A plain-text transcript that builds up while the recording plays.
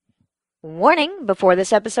Warning, before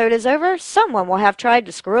this episode is over, someone will have tried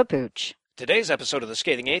to screw a pooch. Today's episode of The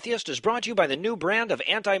Scathing Atheist is brought to you by the new brand of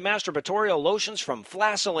anti-masturbatorial lotions from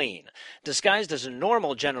Flasoline. Disguised as a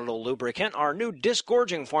normal genital lubricant, our new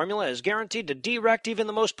disgorging formula is guaranteed to derect even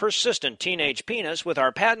the most persistent teenage penis with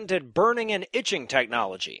our patented burning and itching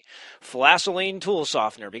technology. Flasoline Tool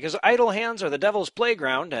Softener, because idle hands are the devil's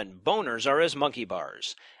playground and boners are his monkey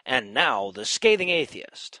bars. And now, The Scathing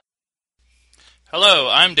Atheist. Hello,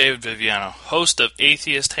 I'm David Viviano, host of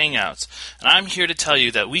Atheist Hangouts, and I'm here to tell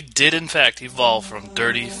you that we did in fact evolve from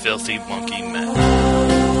dirty, filthy monkey men.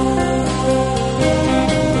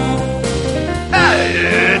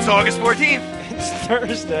 It's August 14th. It's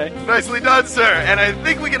Thursday. Nicely done, sir. And I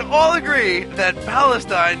think we can all agree that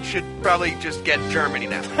Palestine should probably just get Germany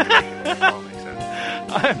now. All makes sense.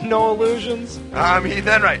 I have no illusions. I'm Heath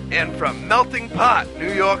Enright, and from Melting Pot,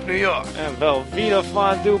 New York, New York. And Velveeta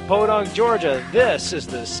Fondue, Podunk, Georgia, this is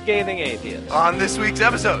The Scathing Atheist. On this week's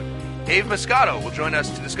episode, Dave Muscato will join us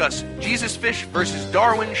to discuss Jesus Fish versus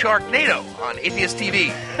Darwin Sharknado on Atheist TV.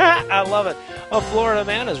 I love it. A Florida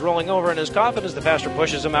man is rolling over in his coffin as the pastor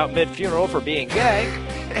pushes him out mid-funeral for being gay.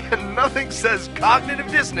 And nothing says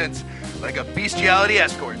cognitive dissonance like a bestiality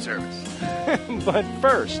escort service. But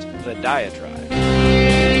first, the diatribe.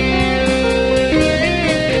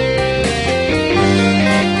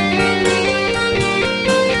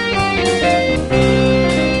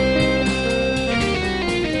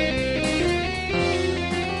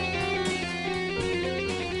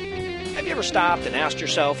 Have you ever stopped and asked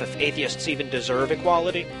yourself if atheists even deserve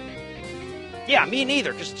equality? Yeah, me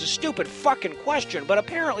neither, because it's a stupid fucking question, but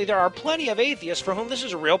apparently there are plenty of atheists for whom this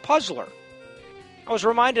is a real puzzler. I was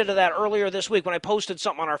reminded of that earlier this week when I posted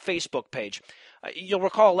something on our Facebook page. You'll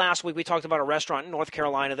recall last week we talked about a restaurant in North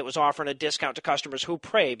Carolina that was offering a discount to customers who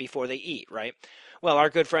pray before they eat, right? Well,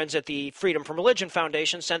 our good friends at the Freedom from Religion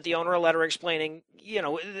Foundation sent the owner a letter explaining,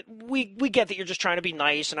 we get that you're just trying to be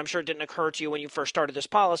nice, and I'm sure it didn't occur to you when you first started this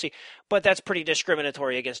policy, but that's pretty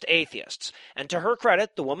discriminatory against atheists. And to her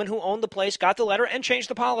credit, the woman who owned the place got the letter and changed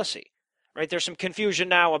the policy. Right, there's some confusion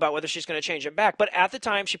now about whether she's going to change it back, but at the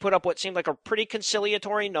time she put up what seemed like a pretty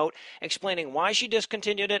conciliatory note explaining why she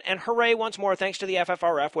discontinued it, and hooray once more, thanks to the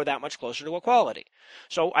FFRF, we're that much closer to equality.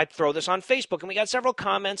 So I throw this on Facebook, and we got several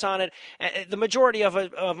comments on it. The majority of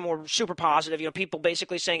them were super positive, people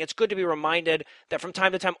basically saying it's good to be reminded that from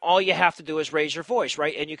time to time all you have to do is raise your voice,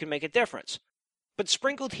 right, and you can make a difference. But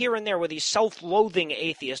sprinkled here and there were these self-loathing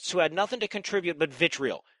atheists who had nothing to contribute but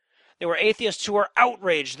vitriol. There were atheists who were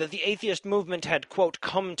outraged that the atheist movement had, quote,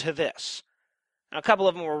 come to this. Now, a couple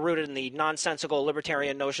of them were rooted in the nonsensical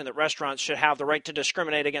libertarian notion that restaurants should have the right to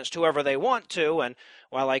discriminate against whoever they want to, and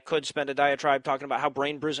while I could spend a diatribe talking about how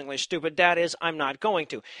brain-bruisingly stupid that is, I'm not going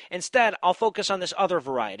to. Instead, I'll focus on this other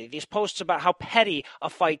variety, these posts about how petty a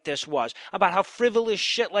fight this was, about how frivolous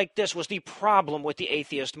shit like this was the problem with the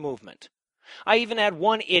atheist movement. I even had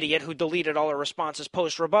one idiot who deleted all her responses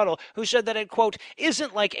post-rebuttal who said that it, quote,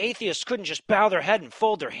 isn't like atheists couldn't just bow their head and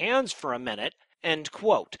fold their hands for a minute, end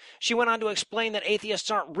quote. She went on to explain that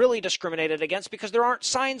atheists aren't really discriminated against because there aren't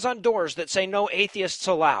signs on doors that say no atheists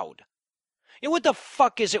allowed. What the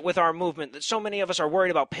fuck is it with our movement that so many of us are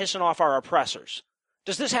worried about pissing off our oppressors?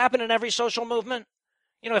 Does this happen in every social movement?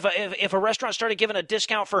 If a restaurant started giving a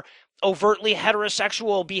discount for overtly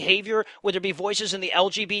heterosexual behavior, would there be voices in the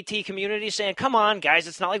LGBT community saying, come on, guys,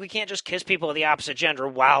 it's not like we can't just kiss people of the opposite gender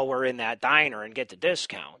while we're in that diner and get the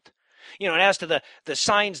discount? And as to the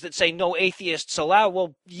signs that say no atheists allowed,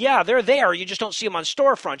 well, yeah, they're there. You just don't see them on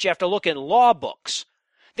storefronts. You have to look in law books.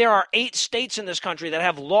 There are 8 states in this country that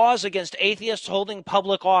have laws against atheists holding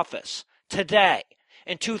public office today.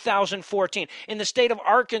 In 2014, in the state of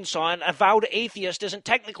Arkansas, an avowed atheist isn't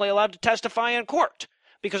technically allowed to testify in court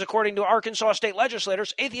because according to Arkansas state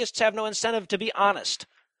legislators, atheists have no incentive to be honest.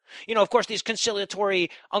 Of course, these conciliatory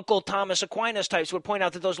Uncle Thomas Aquinas types would point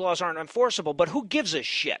out that those laws aren't enforceable, but who gives a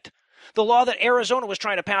shit? The law that Arizona was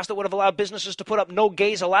trying to pass that would have allowed businesses to put up no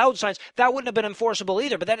gays allowed signs, that wouldn't have been enforceable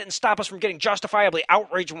either, but that didn't stop us from getting justifiably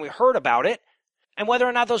outraged when we heard about it. And whether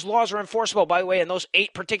or not those laws are enforceable, by the way, in those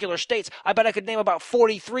 8 particular states, I bet I could name about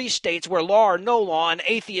 43 states where law or no law, an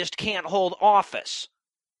atheist can't hold office.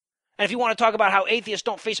 And if you want to talk about how atheists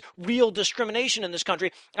don't face real discrimination in this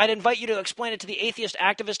country, I'd invite you to explain it to the atheist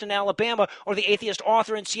activist in Alabama or the atheist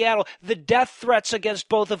author in Seattle, the death threats against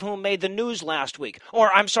both of whom made the news last week.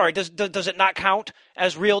 Or, I'm sorry, does it not count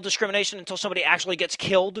as real discrimination until somebody actually gets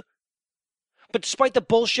killed? But despite the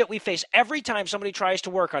bullshit we face every time somebody tries to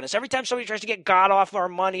work on us, every time somebody tries to get God off our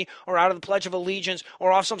money or out of the Pledge of Allegiance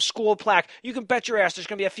or off some school plaque, you can bet your ass there's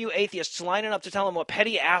going to be a few atheists lining up to tell them what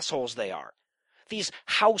petty assholes they are. these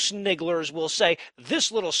house nigglers will say,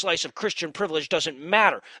 this little slice of Christian privilege doesn't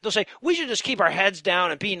matter. They'll say, we should just keep our heads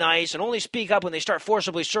down and be nice and only speak up when they start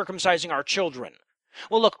forcibly circumcising our children.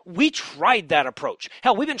 Well, look, we tried that approach.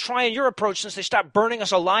 Hell, we've been trying your approach since they stopped burning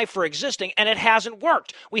us alive for existing, and it hasn't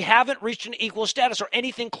worked. We haven't reached an equal status or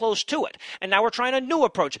anything close to it. And now we're trying a new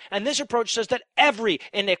approach, and this approach says that every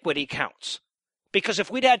iniquity counts. Because if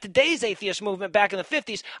we'd had today's atheist movement back in the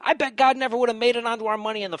 50s, I bet God never would have made it onto our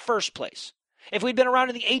money in the first place. If we'd been around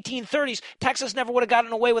in the 1830s, Texas never would have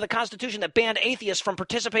gotten away with a constitution that banned atheists from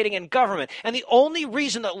participating in government. And the only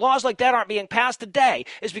reason that laws like that aren't being passed today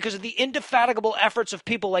is because of the indefatigable efforts of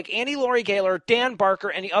people like Annie Laurie Gaylor, Dan Barker,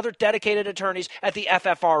 and the other dedicated attorneys at the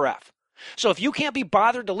FFRF. So if you can't be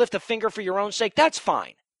bothered to lift a finger for your own sake, that's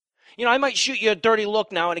fine. You know, I might shoot you a dirty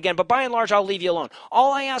look now and again, but by and large, I'll leave you alone.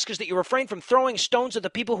 All I ask is that you refrain from throwing stones at the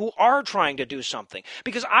people who are trying to do something.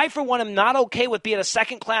 Because I, for one, am not okay with being a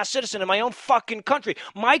second-class citizen in my own fucking country.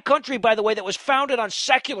 My country, by the way, that was founded on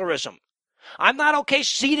secularism. I'm not okay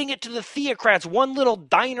ceding it to the theocrats one little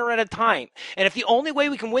diner at a time. And if the only way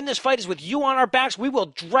we can win this fight is with you on our backs, we will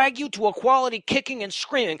drag you to equality kicking and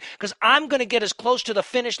screaming, because I'm going to get as close to the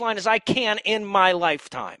finish line as I can in my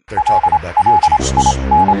lifetime. They're talking about your Jesus.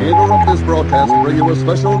 We interrupt this broadcast to bring you a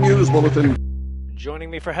special news bulletin. Joining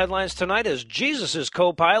me for headlines tonight is Jesus'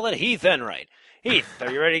 co-pilot, Heath Enright. Heath,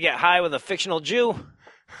 are you ready to get high with a fictional Jew?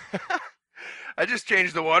 I just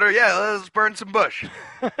changed the water. Yeah, let's burn some bush.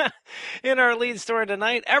 In our lead story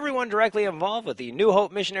tonight, everyone directly involved with the New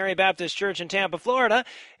Hope Missionary Baptist Church in Tampa, Florida,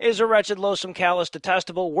 is a wretched, loathsome, callous,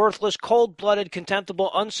 detestable, worthless, cold-blooded, contemptible,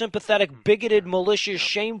 unsympathetic, bigoted, malicious,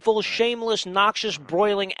 shameful, shameless, noxious,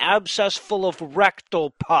 broiling abscess full of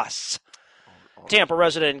rectal pus. Tampa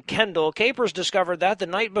resident Kendall Capers discovered that the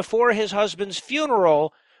night before his husband's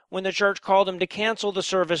funeral, when the church called him to cancel the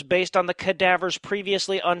service based on the cadaver's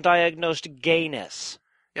previously undiagnosed gayness.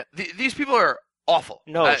 Yeah, these people are awful.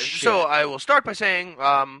 No shit. So I will start by saying,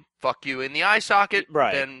 fuck you in the eye socket,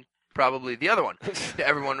 right. Then probably the other one, to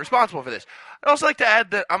everyone responsible for this. I'd also like to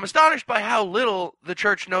add that I'm astonished by how little the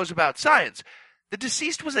church knows about science. The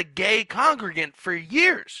deceased was a gay congregant for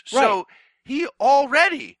years, right. So he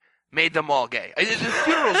already made them all gay. The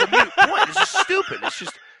funeral's a moot point. It's just stupid. It's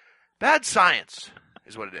just bad science.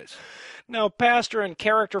 Is what it is. Now, pastor and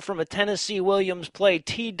character from a Tennessee Williams play,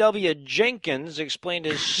 T.W. Jenkins, explained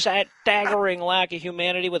his staggering lack of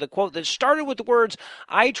humanity with a quote that started with the words,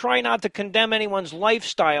 "I try not to condemn anyone's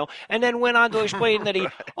lifestyle," and then went on to explain that he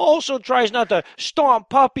also tries not to stomp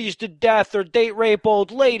puppies to death or date rape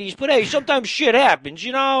old ladies, but hey, sometimes shit happens,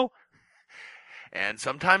 you know? And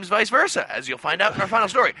sometimes vice versa, as you'll find out in our final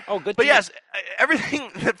story. Oh, good. But yes, everything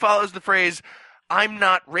that follows the phrase, "I'm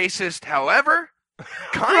not racist, however,"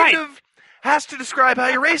 kind of has to describe how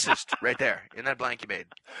you're racist right there in that blank you made.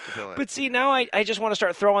 But see, now I just want to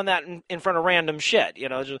start throwing that in front of random shit. You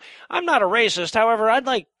know, I'm not a racist. However, I'd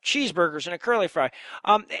like cheeseburgers and a curly fry.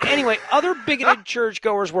 Anyway, other bigoted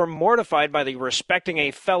churchgoers were mortified by the respecting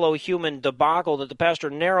a fellow human debacle that the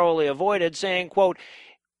pastor narrowly avoided, saying, quote,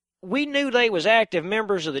 "We knew they was active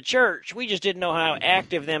members of the church. We just didn't know how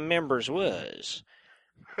active them members was."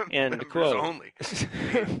 End quote. Only.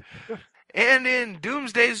 And in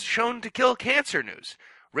Doomsday's shown to kill cancer news,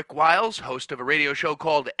 Rick Wiles, host of a radio show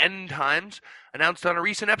called End Times, announced on a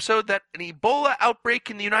recent episode that an Ebola outbreak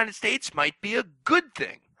in the United States might be a good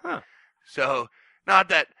thing. Huh. So, not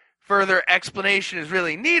that further explanation is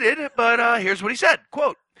really needed, but here's what he said.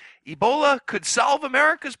 Quote, "Ebola could solve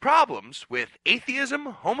America's problems with atheism,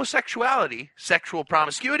 homosexuality, sexual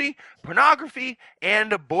promiscuity, pornography,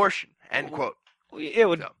 and abortion." End quote. It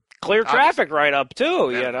would clear traffic right up,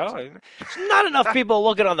 too, you know. There's not enough people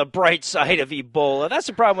looking on the bright side of Ebola. That's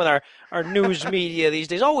the problem with our news media these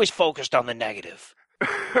days, always focused on the negative.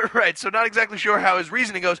 Right, so not exactly sure how his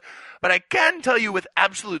reasoning goes, but I can tell you with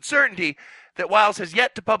absolute certainty that Wiles has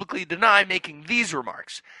yet to publicly deny making these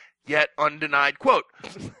remarks. Yet undenied, quote,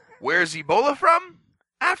 "Where's Ebola from?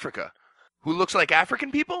 Africa. Who looks like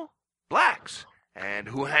African people? Blacks. And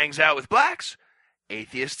who hangs out with blacks?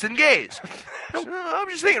 Atheists and gays." So I'm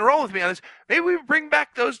just thinking, roll with me on this. Maybe we bring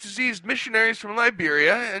back those diseased missionaries from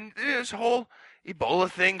Liberia, and this whole Ebola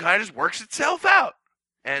thing kind of just works itself out.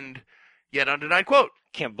 And yet undenied, quote.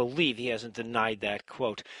 Can't believe he hasn't denied that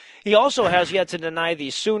quote. He also has yet to deny the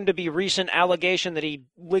soon-to-be recent allegation that he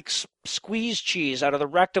licks squeeze cheese out of the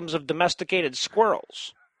rectums of domesticated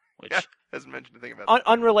squirrels. Which, yeah, hasn't mentioned a thing about that.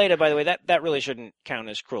 Unrelated, by the way, that really shouldn't count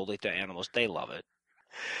as cruelty to animals. They love it.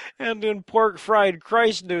 And in pork fried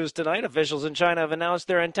Christ news tonight, officials in China have announced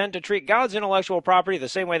their intent to treat God's intellectual property the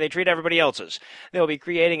same way they treat everybody else's. They'll be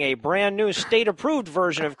creating a brand new state-approved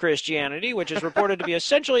version of Christianity, which is reported to be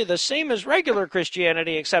essentially the same as regular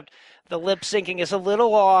Christianity, except the lip syncing is a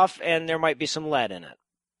little off and there might be some lead in it.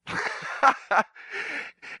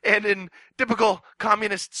 And in typical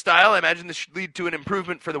communist style, I imagine this should lead to an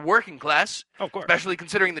improvement for the working class. Of course. Especially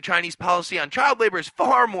considering the Chinese policy on child labor is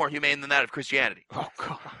far more humane than that of Christianity. Oh,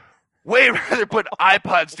 God. Way rather put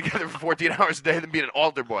iPods together for 14 hours a day than being an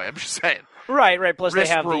altar boy. I'm just saying. Right. Plus Risk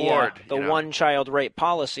they have reward, the you know. one-child rape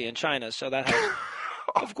policy in China, so that has...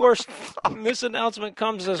 Of course, this announcement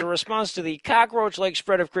comes as a response to the cockroach-like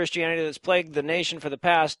spread of Christianity that's plagued the nation for the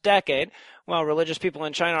past decade. While religious people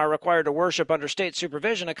in China are required to worship under state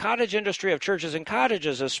supervision, a cottage industry of churches and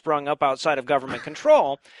cottages has sprung up outside of government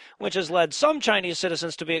control, which has led some Chinese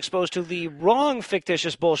citizens to be exposed to the wrong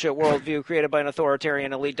fictitious bullshit worldview created by an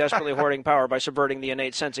authoritarian elite desperately hoarding power by subverting the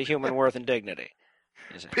innate sense of human worth and dignity.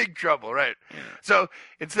 Big trouble, right? Yeah. So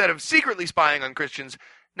instead of secretly spying on Christians,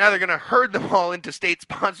 now they're going to herd them all into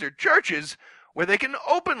state-sponsored churches where they can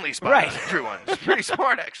openly spy on everyone. It's pretty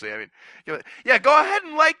smart, actually. I mean, yeah, go ahead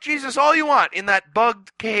and like Jesus all you want in that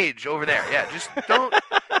bugged cage over there. Yeah, just don't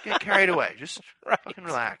get carried away. Just fucking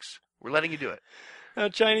relax. We're letting you do it. Now,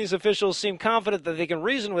 Chinese officials seem confident that they can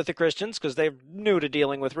reason with the Christians because they're new to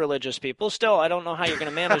dealing with religious people. Still, I don't know how you're going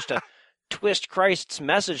to manage to twist Christ's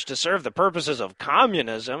message to serve the purposes of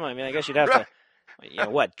communism. I mean, I guess you'd have to,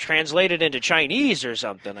 translate it into Chinese or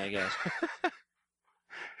something, I guess.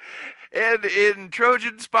 And in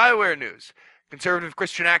Trojan spyware news, conservative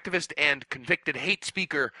Christian activist and convicted hate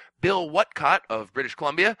speaker Bill Whatcott of British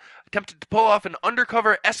Columbia attempted to pull off an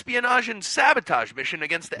undercover espionage and sabotage mission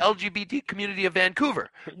against the LGBT community of Vancouver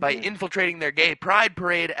by infiltrating their gay pride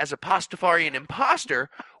parade as a Pastafarian imposter,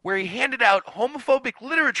 where he handed out homophobic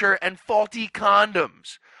literature and faulty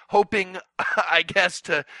condoms, hoping, I guess,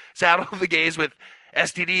 to saddle the gays with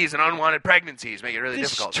STDs and unwanted pregnancies, make it really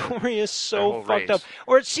difficult. This story is so fucked up.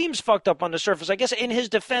 Or it seems fucked up on the surface. I guess in his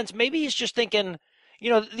defense, maybe he's just thinking,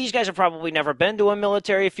 these guys have probably never been to a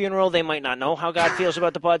military funeral. They might not know how God feels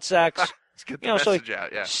about the butt sex. Let's get the message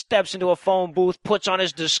out, yeah. Steps into a phone booth, puts on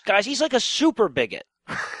his disguise. He's like a super bigot.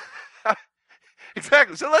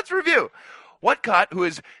 Exactly. So let's review. Whatcott, who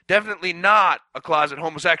is definitely not a closet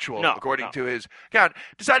homosexual, according to his account,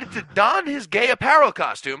 decided to don his gay apparel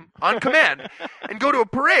costume on command and go to a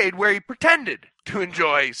parade where he pretended to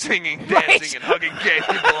enjoy singing, dancing, and hugging gay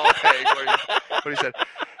people all day, what he said.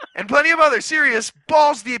 And plenty of other serious,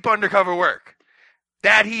 balls-deep undercover work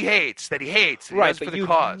that he hates, that he does for the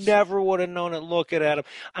cause. Never would have known it looking at him.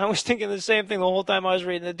 I was thinking the same thing the whole time I was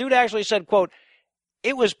reading. The dude actually said, quote,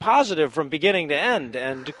 "It was positive from beginning to end,"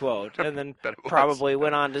 end quote. And then probably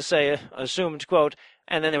went on to say, assumed, quote,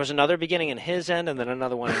 and then there was another beginning in his end, and then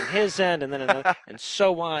another one in his end, and then another, and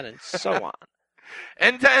so on and so on.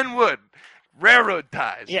 End-to-end wood. Railroad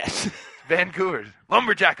ties. Yes. Vancouver.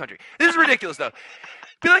 Lumberjack country. This is ridiculous, though.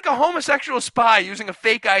 Be like a homosexual spy using a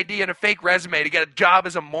fake ID and a fake resume to get a job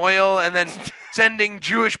as a mohel and then sending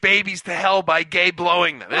Jewish babies to hell by gay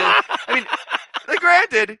blowing them. I mean...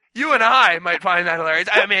 Granted, you and I might find that hilarious.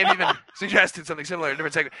 I may have even suggested something similar in a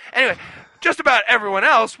different segment. Anyway, just about everyone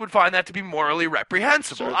else would find that to be morally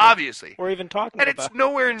reprehensible, obviously. We're even talking about. And it's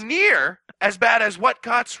nowhere near as bad as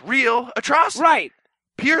Whatcott's real atrocity. Right.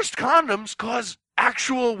 Pierced condoms cause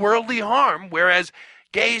actual worldly harm, whereas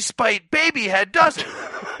gay spite baby head doesn't.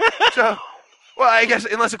 So... Well, I guess,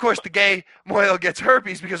 unless, of course, the gay mohel gets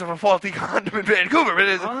herpes because of a faulty condom in Vancouver.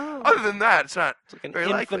 But other than that, it's not like an very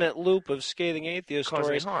infinite loop of scathing atheist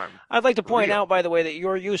stories. Harm. I'd like to point out, by the way, that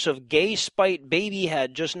your use of gay spite baby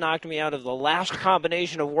head just knocked me out of the last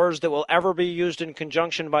combination of words that will ever be used in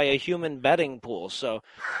conjunction by a human betting pool. So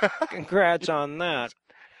congrats on that.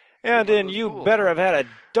 And in You Better Have Had a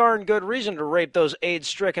Darn Good Reason to Rape Those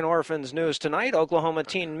AIDS-Stricken Orphans news tonight, Oklahoma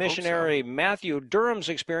teen missionary Matthew Durham's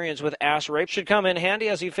experience with ass rape should come in handy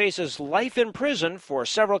as he faces life in prison for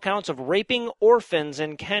several counts of raping orphans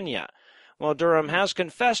in Kenya. While Durham has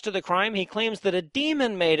confessed to the crime, he claims that a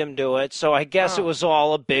demon made him do it, so I guess it was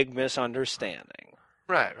all a big misunderstanding.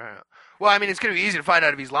 Right. Well, I mean, it's going to be easy to find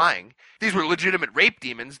out if he's lying. If these were legitimate rape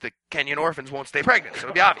demons, the Kenyan orphans won't stay pregnant, so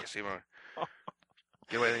it'll be obvious.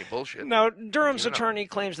 Get away with any bullshit. Now, Durham's attorney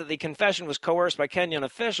claims that the confession was coerced by Kenyan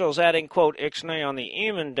officials, adding, quote, "ixnay on the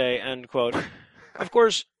eman day," end quote. Of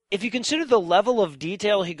course, if you consider the level of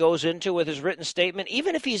detail he goes into with his written statement,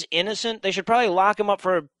 even if he's innocent, they should probably lock him up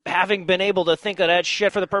for having been able to think of that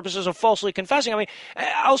shit for the purposes of falsely confessing. I mean,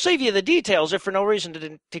 I'll save you the details if for no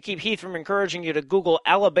reason to keep Heath from encouraging you to Google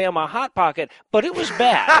Alabama Hot Pocket, but it was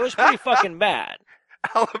bad. It was pretty fucking bad.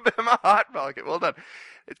 Alabama hot pocket. Well done.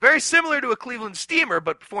 It's very similar to a Cleveland steamer,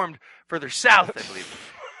 but performed further south, I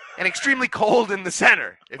believe. And extremely cold in the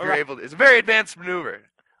center, if you're able to. It's a very advanced maneuver,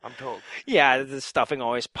 I'm told. Yeah, the stuffing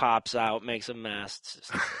always pops out, makes a mess.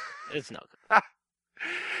 It's no good.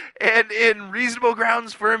 And in reasonable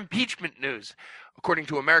grounds for impeachment news, according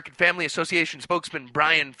to American Family Association spokesman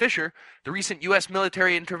Brian Fisher, the recent U.S.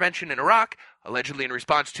 military intervention in Iraq, allegedly in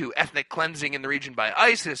response to ethnic cleansing in the region by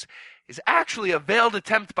ISIS, is actually a veiled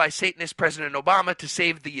attempt by Satanist President Obama to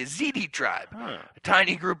save the Yazidi tribe, a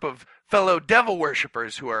tiny group of fellow devil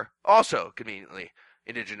worshippers who are also conveniently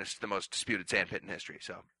indigenous to the most disputed sandpit in history.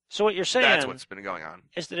 So what you're saying that's what's been going on.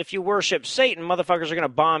 Is that if you worship Satan, motherfuckers are going to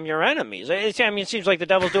bomb your enemies. It seems like the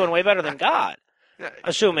devil's doing way better than God,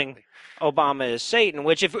 assuming Obama is Satan,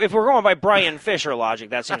 which if we're going by Brian Fisher logic,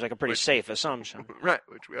 that seems like a pretty safe assumption. Right,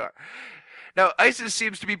 which we are. Now, ISIS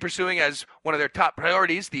seems to be pursuing as one of their top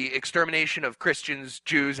priorities the extermination of Christians,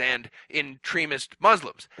 Jews, and extremist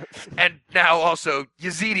Muslims. And now also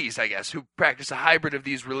Yazidis, I guess, who practice a hybrid of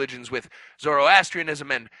these religions with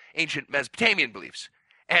Zoroastrianism and ancient Mesopotamian beliefs.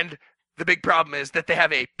 And the big problem is that they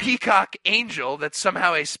have a peacock angel that's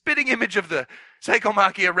somehow a spitting image of the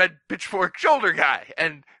Psychomachia red pitchfork shoulder guy.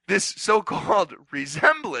 And this so-called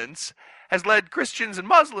resemblance has led Christians and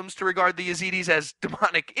Muslims to regard the Yazidis as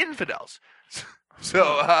demonic infidels.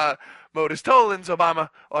 So, modus tollens, Obama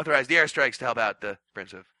authorized the airstrikes to help out the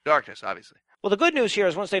Prince of Darkness, obviously. Well, the good news here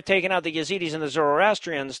is once they've taken out the Yazidis and the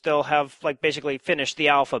Zoroastrians, they'll have, basically finished the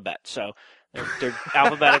alphabet. So their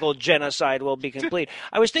alphabetical genocide will be complete.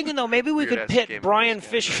 I was thinking, though, maybe we could pit Brian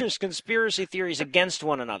Fisher's conspiracy theories against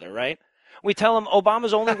one another, right? We tell him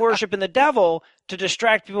Obama's only worshiping the devil to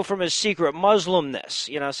distract people from his secret Muslimness.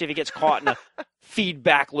 See if he gets caught in a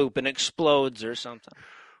feedback loop and explodes or something.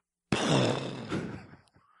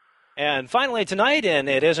 And finally tonight, and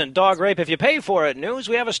it isn't dog rape if you pay for it news,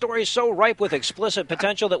 we have a story so ripe with explicit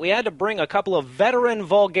potential that we had to bring a couple of veteran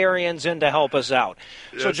vulgarians in to help us out.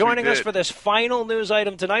 Yes, so joining us for this final news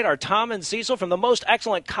item tonight are Tom and Cecil from the most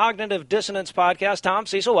excellent Cognitive Dissonance podcast. Tom,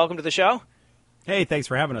 Cecil, welcome to the show. Hey, thanks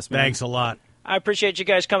for having us, man. Thanks a lot. I appreciate you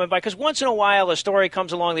guys coming by, because once in a while a story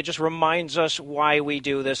comes along that just reminds us why we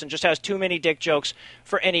do this and just has too many dick jokes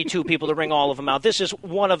for any two people to wring all of them out. This is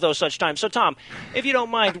one of those such times. So, Tom, if you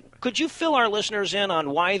don't mind, could you fill our listeners in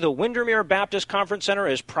on why the Windermere Baptist Conference Center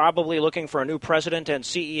is probably looking for a new president and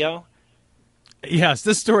CEO? Yes,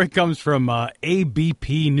 this story comes from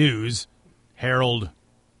ABP News, Harold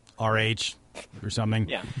RH or something.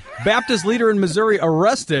 Yeah. Baptist leader in Missouri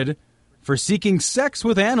arrested for seeking sex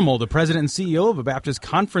with animal. The president and CEO of a Baptist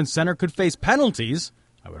conference center could face penalties,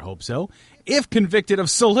 I would hope so, if convicted of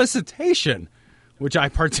solicitation, which I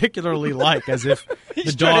particularly like, as if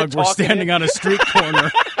the dog were standing on a street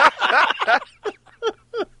corner.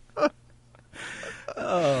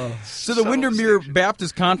 So the Windermere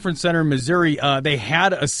Baptist Conference Center in Missouri, they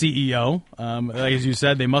had a CEO. As you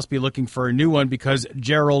said, they must be looking for a new one because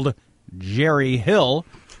Jerry Hill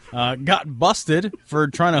got busted for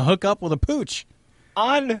trying to hook up with a pooch.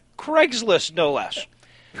 On Craigslist, no less.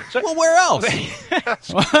 So, well, where else?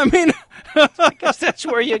 I mean, I guess that's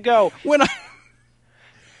where you go. When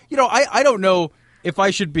I don't know if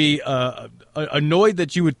I should be annoyed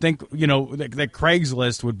that you would think, that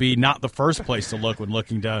Craigslist would be not the first place to look when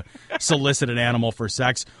looking to solicit an animal for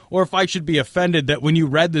sex, or if I should be offended that when you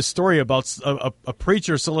read this story about a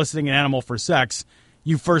preacher soliciting an animal for sex,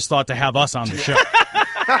 you first thought to have us on the show.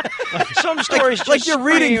 Some stories just like you're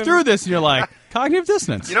reading through this and you're like, cognitive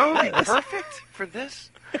dissonance. You know what would be perfect for this?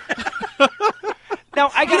 Now,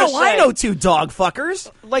 I gotta say, I know two dog fuckers.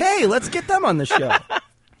 Hey, let's get them on the show.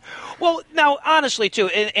 Well, now, honestly, too,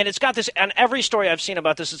 and it's got this, on every story I've seen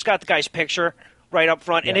about this, it's got the guy's picture right up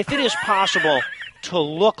front, and if it is possible to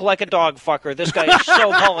look like a dog fucker, this guy is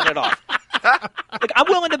so pulling it off. Like, I'm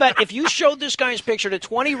willing to bet if you showed this guy's picture to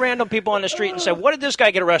 20 random people on the street and said, what did this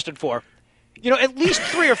guy get arrested for? At least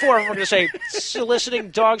 3 or 4 of them are going to say,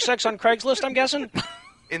 soliciting dog sex on Craigslist, I'm guessing?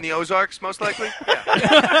 In the Ozarks, most likely?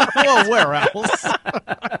 Yeah. Well, where else?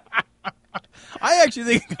 I actually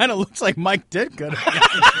think it kind of looks like Mike Ditka.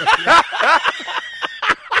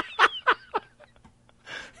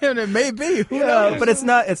 And it may be. Who knows? But it's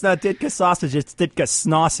not Ditka sausage, it's Ditka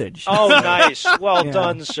snossage. Oh, nice. Well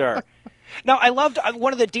done, sir. Now, I loved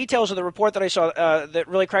one of the details of the report that I saw that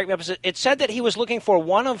really cracked me up. Is it said that he was looking for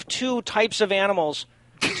one of 2 types of animals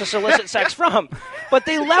to solicit sex from, but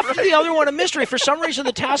they left the other one a mystery. For some reason,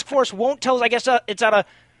 the task force won't tell us. I guess it's out of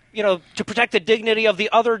to protect the dignity of the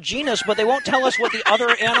other genus, but they won't tell us what the other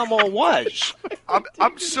animal was.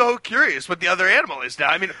 I'm so curious what the other animal is now.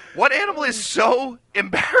 I mean, what animal is so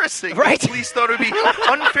embarrassing right? that police thought it would be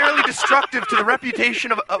unfairly destructive to the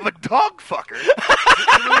reputation of a dog fucker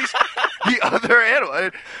to release the other animal?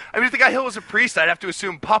 I mean, if the guy Hill was a priest, I'd have to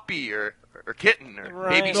assume puppy or kitten or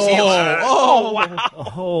baby seal. Oh,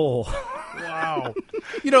 wow. Wow.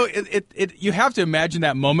 You have to imagine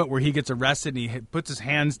that moment where he gets arrested and he puts his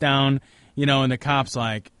hands down, and the cop's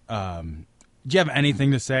like, do you have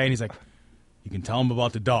anything to say? And he's like, you can tell him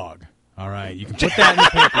about the dog. All right. You can put that in the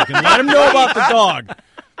paper. You can let him know about the dog.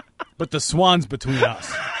 But the swan's between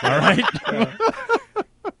us. All right?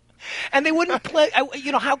 And they wouldn't play,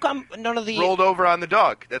 how come none of the... Rolled over on the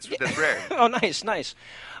dog. That's rare. Oh, nice.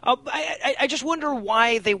 I just wonder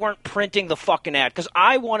why they weren't printing the fucking ad, because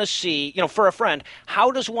I want to see, for a friend,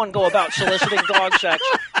 how does one go about soliciting dog sex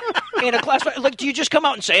in a class? Like, do you just come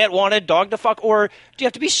out and say it, wanted dog to fuck, or do you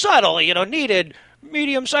have to be subtle, needed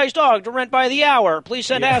medium-sized dog to rent by the hour, please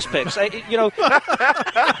send ass pics, you might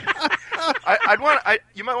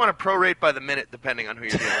want to prorate by the minute depending on who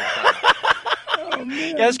you're dealing with.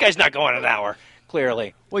 Yeah, this guy's not going an hour.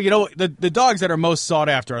 Clearly. Well, the dogs that are most sought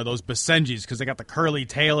after are those Basenjis because they got the curly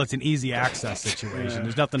tail. It's an easy access situation.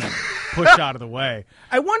 There's nothing to push out of the way.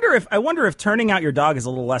 I wonder if turning out your dog is a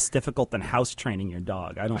little less difficult than house training your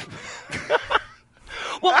dog. I don't.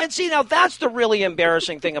 Well, and see, now that's the really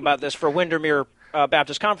embarrassing thing about this for Windermere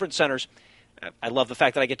Baptist Conference Centers. I love the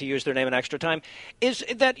fact that I get to use their name in extra time, is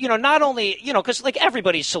that, not only, because like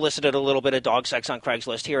everybody's solicited a little bit of dog sex on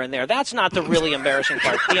Craigslist here and there. That's not the really embarrassing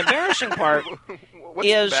part. The embarrassing part What's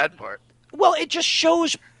the bad part? Well, it just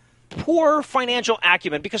shows poor financial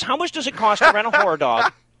acumen, because how much does it cost to rent a horror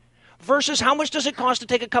dog versus how much does it cost to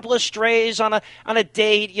take a couple of strays on a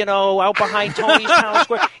date, out behind Tony's Town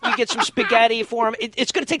Square? You get some spaghetti for him.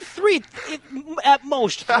 It's going to take at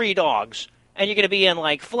most three dogs. And you're going to be in,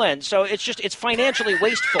 like, Flynn. So it's financially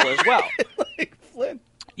wasteful as well. Like Flynn.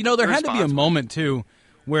 There had to be a moment, too,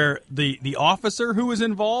 where the officer who was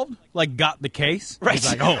involved, like, got the case. Right.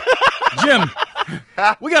 He's like, oh, Jim,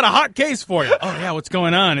 we got a hot case for you. Oh, yeah, what's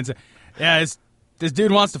going on? This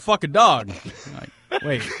dude wants to fuck a dog. I'm like,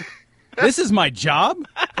 wait, this is my job?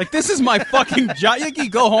 Like, this is my fucking job? You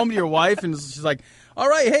go home to your wife, and she's like, all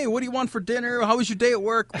right, hey, what do you want for dinner? How was your day at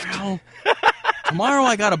work? Well, tomorrow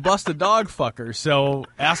I got to bust a dog fucker, so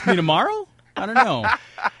ask me tomorrow? I don't know.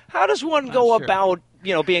 How does one go about,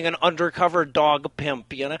 being an undercover dog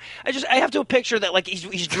pimp, I have to picture that, like,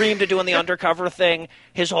 he's dreamed of doing the undercover thing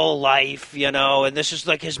his whole life, and this is,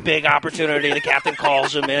 like, his big opportunity. The captain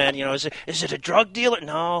calls him in, is it a drug dealer?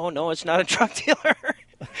 No, it's not a drug dealer.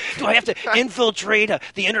 Do I have to infiltrate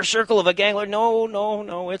the inner circle of a gangler?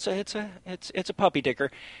 No. It's a puppy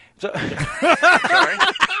dicker. So, Sorry.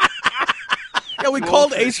 Yeah, we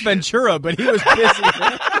called Ace Ventura, but he was busy.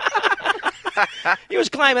 He was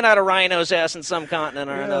climbing out of Rhino's ass in some continent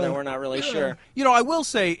or another. We're not really sure. I will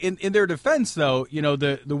say, in their defense, though,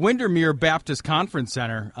 the Windermere Baptist Conference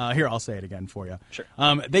Center, here, I'll say it again for you. Sure.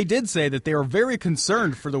 They did say that they were very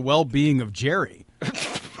concerned for the well-being of Jerry.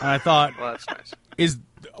 And I thought, Well, that's nice.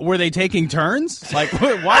 Were they taking turns? Like,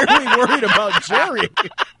 why are we worried about Jerry?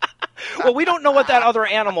 Well, we don't know what that other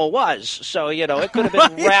animal was, so, it could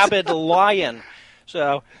have been rabid lion.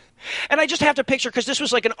 So, and I just have to picture, because this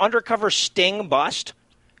was like an undercover sting bust.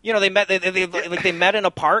 They met they met in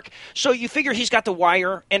a park. So you figure he's got the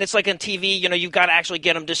wire, and it's like on TV, you've got to actually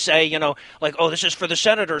get him to say, like, oh, this is for the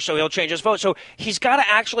senator, so he'll change his vote. So he's got to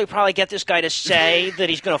actually probably get this guy to say that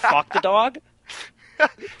he's going to fuck the dog.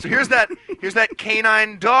 So here's that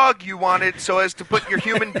canine dog you wanted so as to put your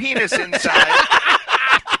human penis inside.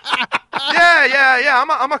 Yeah.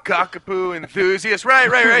 I'm a cockapoo enthusiast.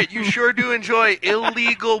 Right. You sure do enjoy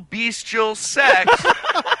illegal bestial sex.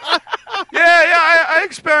 Yeah. I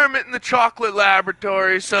experiment in the chocolate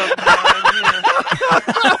laboratory sometimes.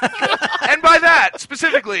 And by that,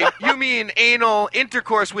 specifically, you mean anal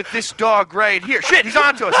intercourse with this dog right here. Shit, he's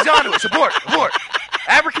onto us. Abort.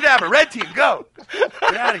 Abracadabra, red team, go.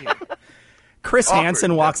 Get out of here. Chris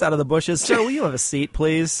Hansen walks out of the bushes. Sir, will you have a seat,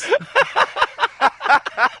 please?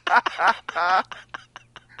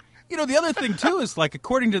 The other thing, too, is, like,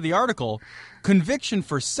 according to the article, conviction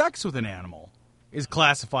for sex with an animal is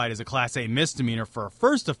classified as a Class A misdemeanor for a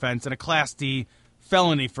first offense and a Class D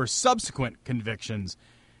felony for subsequent convictions.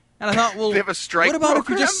 And I thought, well, they have a strike what about program? if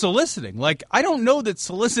you're just soliciting? Like, I don't know that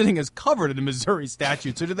soliciting is covered in the Missouri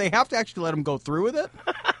statute, so do they have to actually let him go through with it?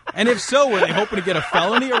 And if so, were they hoping to get a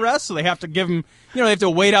felony arrest, so they have to give him, they have to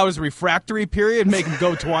wait out his refractory period and make him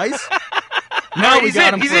go twice? Now we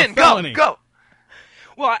got him for a felony. Go.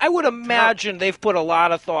 Well, I would imagine they've put a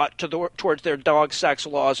lot of thought towards their dog sex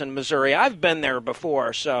laws in Missouri. I've been there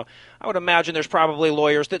before, so I would imagine there's probably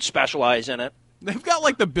lawyers that specialize in it. They've got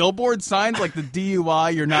like the billboard signs, like the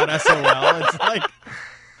DUI, you're not SOL. It's like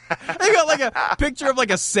they got like a picture of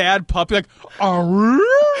like a sad puppy, like paws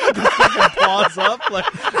up, like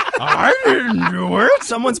I didn't do it.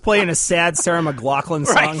 Someone's playing a sad Sarah McLachlan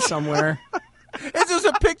song somewhere. It's just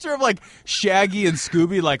a picture of like Shaggy and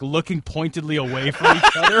Scooby like looking pointedly away from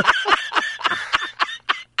each other.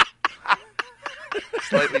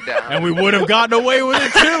 Slightly down. And we would have gotten away with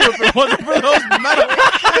it too if it wasn't for those metal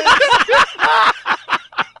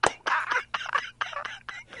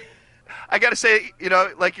I got to say,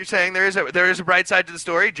 like you're saying, there is a bright side to the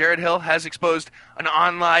story. Jared Hill has exposed an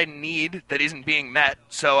online need that isn't being met.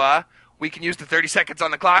 So we can use the 30 seconds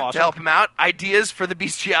on the clock to help him out. Ideas for the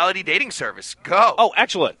bestiality dating service. Go. Oh,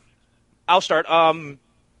 excellent. I'll start.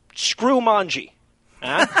 Screw Manji.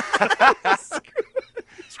 Huh?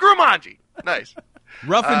 Screw Manji. Nice.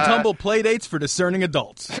 Rough and tumble play dates for discerning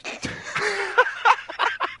adults.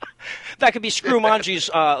 That could be Screw Manji's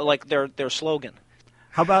like their slogan.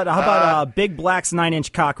 How about Big Black's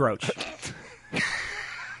 9-inch cockroach?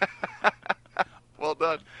 Well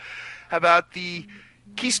done. How about the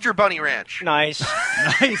Keister Bunny Ranch? Nice.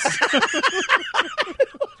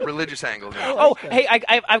 Religious angle. Here. Oh, hey,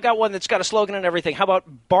 I've got one that's got a slogan and everything. How about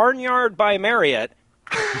Barnyard by Marriott?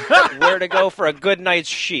 Where to go for a good night's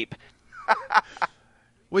sheep?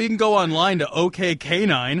 Well, you can go online to OK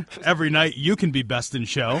Canine. Every night you can be best in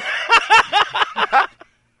show.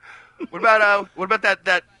 What about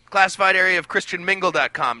that classified area of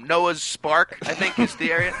ChristianMingle.com? Noah's Spark, I think, is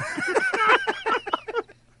the area.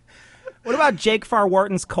 What about Jake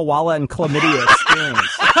Farwharton's koala and chlamydia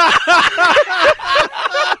experience?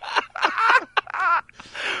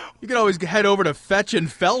 You can always head over to Fetch and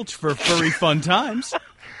Felch for furry fun times.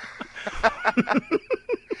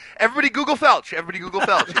 Everybody Google Felch.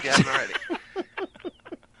 If you haven't already.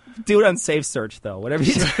 Do it on Safe Search, though. Whatever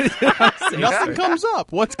you do. Nothing comes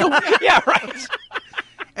up. What's going on? Yeah, right.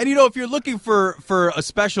 And, if you're looking for a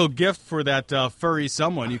special gift for that furry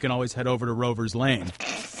someone, you can always head over to Rover's Lane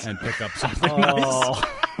and pick up something nice.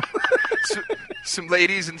 Some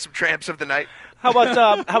ladies and some tramps of the night. How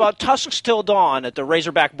about Tusks Till Dawn at the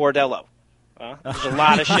Razorback Bordello? There's a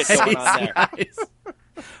lot of shit going on there. Nice.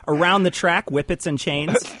 Around the track, whippets and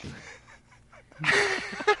chains.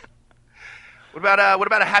 What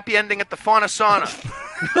about a happy ending at the Fauna Sauna?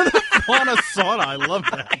 Fauna Sauna, I love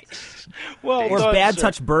that. Well, or Bad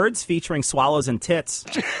Touch Birds featuring swallows and tits.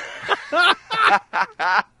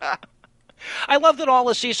 I love that all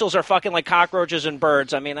the Cecils are fucking like cockroaches and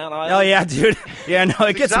birds. I mean, I don't know. Oh, yeah, dude. Yeah, no,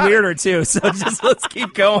 it gets weirder, too, so just let's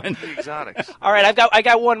keep going. The exotics. All right, I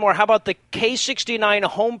got one more. How about the K69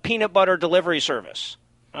 home peanut butter delivery service?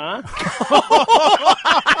 Huh?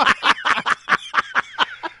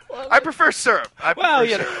 I prefer syrup.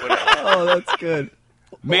 Oh, that's good.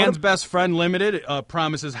 Man's Best Friend Limited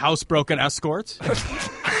promises housebroken escorts.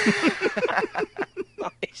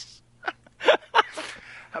 Nice.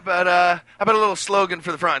 How about a little slogan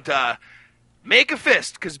for the front? Make a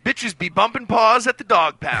fist, because bitches be bumping paws at the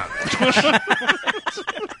dog pound.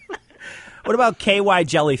 What about KY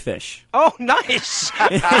jellyfish? Oh, nice.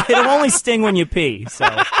 It'll only sting when you pee, so...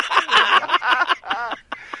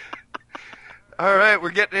 All right, we're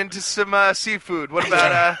getting into some seafood. What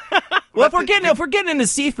about well, if we're getting into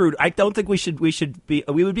seafood, I don't think we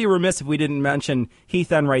would be remiss if we didn't mention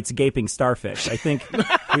Heath Enright's gaping starfish. I think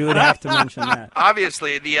we would have to mention that.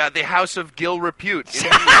 Obviously, the House of Gill Repute. Nice.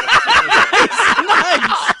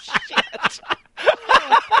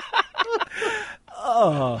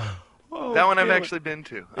 That one I've actually been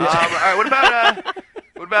to. All right,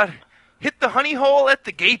 what about hit the honey hole at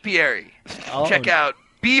the gapiary? Check out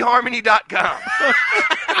beeharmony.com.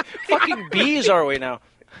 Fucking bees are we now?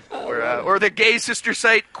 Or the gay sister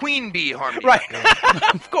site Queen Bee Harmony. Right.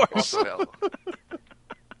 Of course. All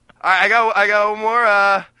right, I got one more.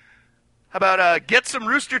 How about get some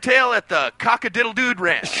rooster tail at the Cock-a-Diddle-Dude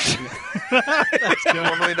Ranch?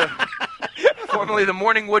 formerly the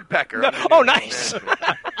Morning Woodpecker. No. Oh, nice.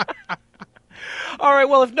 All right,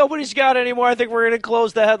 well, if nobody's got any more, I think we're going to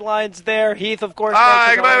close the headlines there. Heath, of course. Wait,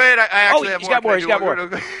 I actually have more. He's got more.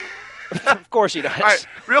 Of course he does. All right,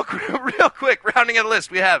 real quick, rounding out the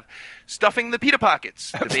list, we have Stuffing the Pita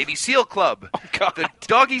Pockets, the Baby Seal Club, the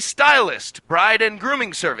Doggy Stylist Bride and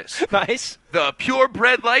Grooming Service, nice, the Pure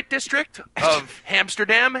Bread Light District of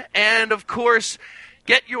Amsterdam, and, of course,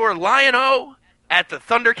 get your Lion-O at the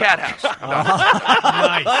Thunder Cat House.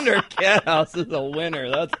 Nice. Thunder Cat House is a winner.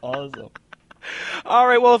 That's awesome. All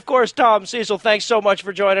right, well, of course, Tom, Cecil, thanks so much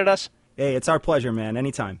for joining us. Hey, it's our pleasure, man.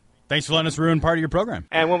 Anytime. Thanks for letting us ruin part of your program.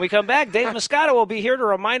 And when we come back, Dave Muscato will be here to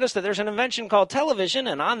remind us that there's an invention called television,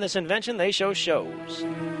 and on this invention, they show shows.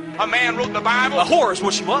 A man wrote the Bible. A whore is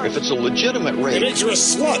what she was. If it's a legitimate rape. It makes you a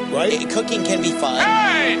slut, right? Cooking can be fun.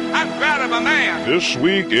 Hey, I'm proud of a man. This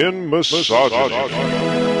week in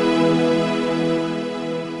misogyny.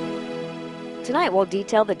 Tonight we'll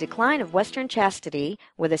detail the decline of Western chastity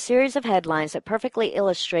with a series of headlines that perfectly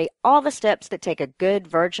illustrate all the steps that take a good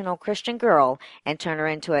virginal Christian girl and turn her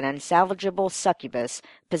into an unsalvageable succubus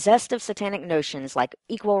possessed of satanic notions like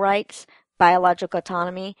equal rights, biological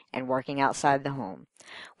autonomy, and working outside the home.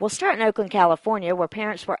 We'll start in Oakland, California, where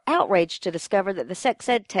parents were outraged to discover that the sex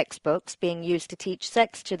ed textbooks being used to teach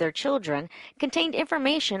sex to their children contained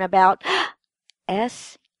information about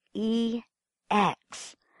sex.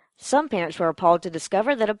 Some parents were appalled to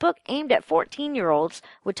discover that a book aimed at 14-year-olds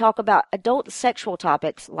would talk about adult sexual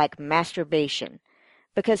topics like masturbation.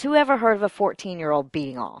 Because who ever heard of a 14-year-old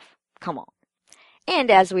beating off? Come on.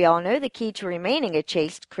 And as we all know, the key to remaining a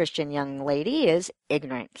chaste Christian young lady is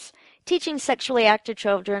ignorance. Teaching sexually active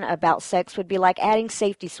children about sex would be like adding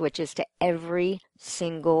safety switches to every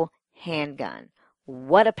single handgun.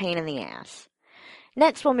 What a pain in the ass.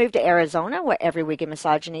 Next, we'll move to Arizona, where every week in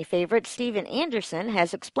misogyny favorite Steven Anderson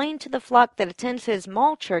has explained to the flock that attends his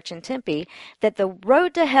mall church in Tempe that the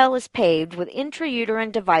road to hell is paved with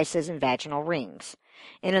intrauterine devices and vaginal rings.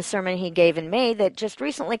 In a sermon he gave in May that just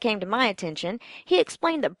recently came to my attention, he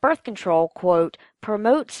explained that birth control, quote,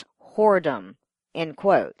 promotes whoredom, end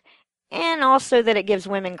quote, and also that it gives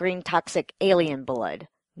women green toxic alien blood.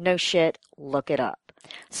 No shit, look it up.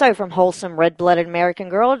 So from wholesome red-blooded American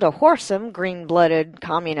girl to whoresome green-blooded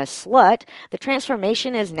communist slut, the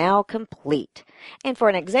transformation is now complete. And for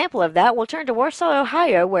an example of that, we'll turn to Warsaw,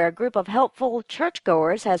 Ohio, where a group of helpful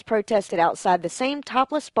churchgoers has protested outside the same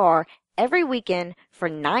topless bar every weekend for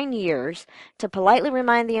 9 years to politely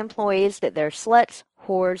remind the employees that they're sluts,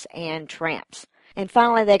 whores, and tramps. And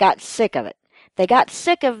finally, they got sick of it. They got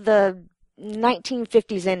sick of the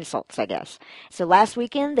 1950s insults, I guess. So last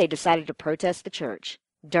weekend, they decided to protest the church.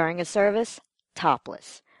 During a service,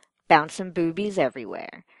 topless. Bouncing boobies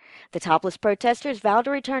everywhere. The topless protesters vowed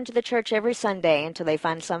to return to the church every Sunday until they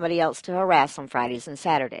find somebody else to harass on Fridays and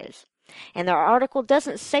Saturdays. And their article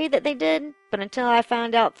doesn't say that they did, but until I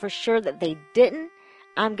found out for sure that they didn't,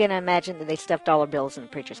 I'm going to imagine that they stuffed dollar bills in the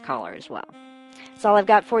preacher's collar as well. That's all I've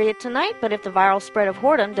got for you tonight, but if the viral spread of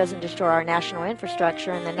whoredom doesn't destroy our national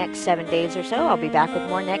infrastructure in the next 7 days or so, I'll be back with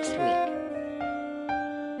more next week.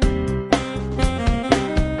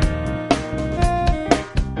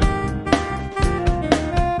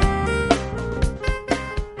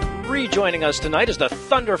 Rejoining us tonight is the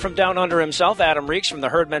thunder from down under himself, Adam Reeks from the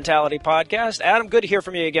Herd Mentality Podcast. Adam, good to hear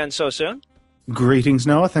from you again so soon. Greetings,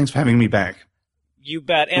 Noah. Thanks for having me back. You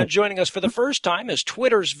bet. And joining us for the first time is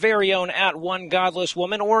Twitter's very own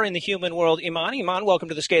 @OneGodlessWoman, or in the human world, Iman. Iman, welcome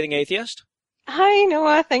to the Scathing Atheist. Hi,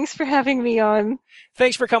 Noah. Thanks for having me on.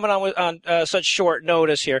 Thanks for coming on such short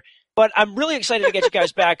notice here. But I'm really excited to get you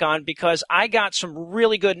guys back on because I got some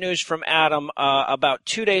really good news from Adam about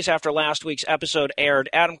 2 days after last week's episode aired.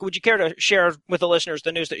 Adam, would you care to share with the listeners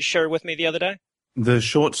the news that you shared with me the other day? The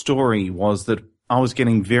short story was that I was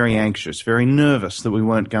getting very anxious, very nervous that we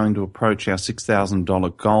weren't going to approach our $6,000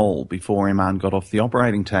 goal before Iman got off the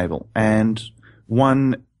operating table. And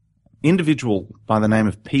one individual by the name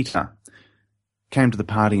of Peter came to the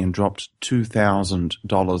party and dropped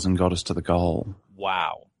 $2,000 and got us to the goal.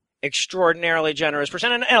 Wow. Extraordinarily generous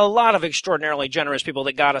person, and a lot of extraordinarily generous people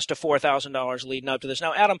that got us to $4,000 leading up to this.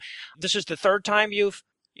 Now, Adam, this is the third time you've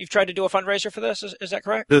tried to do a fundraiser for this. Is that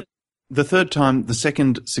correct? The third time, the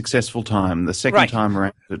second successful time, the second time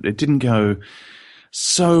around, it didn't go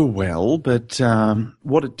so well, but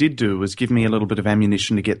what it did do was give me a little bit of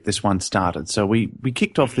ammunition to get this one started. So we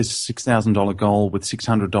kicked off this $6,000 goal with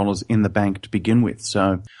 $600 in the bank to begin with.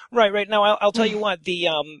 So right. Now, I'll tell you what,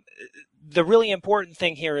 the really important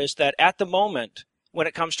thing here is that at the moment, when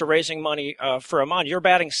it comes to raising money for Iman, you're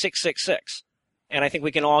batting .666, and I think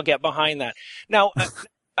we can all get behind that. Now,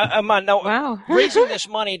 Iman, wow. Raising this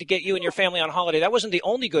money to get you and your family on holiday, that wasn't the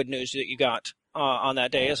only good news that you got on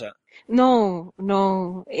that day, is it? No.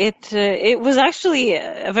 It was actually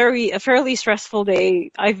a fairly stressful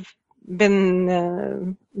day. I've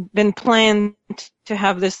been planned to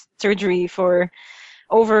have this surgery for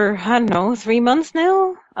over, 3 months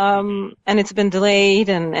now. And it's been delayed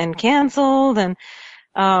and canceled like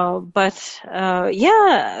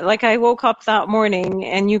I woke up that morning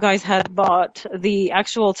and you guys had bought the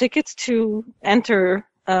actual tickets to enter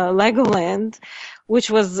Legoland, which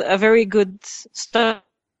was a very good start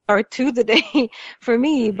start to the day for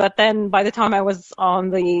me. But then by the time I was in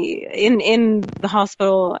the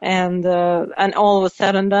hospital and all was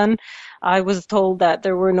said and done, I was told that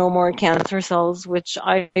there were no more cancer cells, which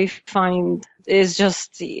I find is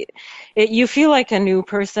just, you feel like a new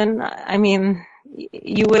person. I mean,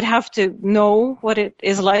 you would have to know what it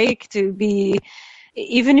is like to be,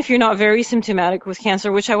 even if you're not very symptomatic with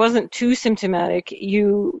cancer, which I wasn't too symptomatic,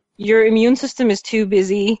 your immune system is too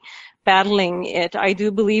busy battling it. I do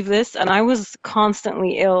believe this, and I was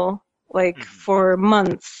constantly ill, for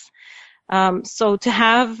months. So to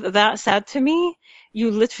have that said to me, you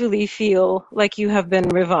literally feel like you have been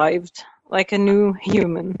revived, like a new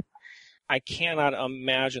human. I cannot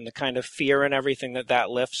imagine the kind of fear and everything that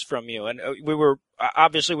lifts from you. And we were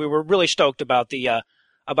really stoked about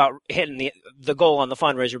about hitting the goal on the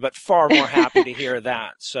fundraiser, but far more happy to hear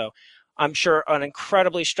that. So I'm sure an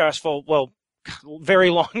incredibly stressful,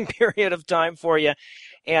 very long period of time for you.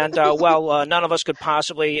 And none of us could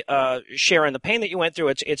possibly share in the pain that you went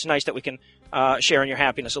through. It's nice that we can share in your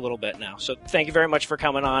happiness a little bit now. So thank you very much for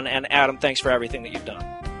coming on. And Adam, thanks for everything that you've done.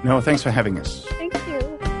 No, thanks for having us. Thank you.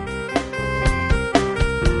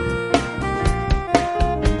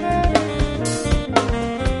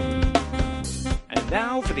 And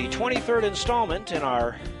now for the 23rd installment in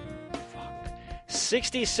our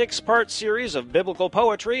 66-part series of biblical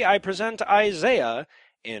poetry, I present Isaiah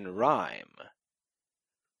in rhyme.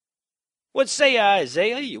 What say ya,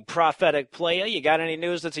 Isaiah, you prophetic player? You got any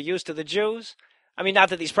news that's of use to the Jews? I mean, not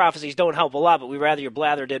that these prophecies don't help a lot, but we rather your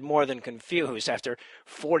blather did more than confuse. After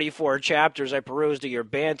 44 chapters I perused of your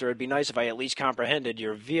banter, it'd be nice if I at least comprehended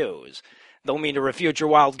your views. Don't mean to refute your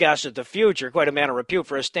wild guess at the future, quite a man of repute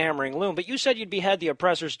for a stammering loon, but you said you'd behead the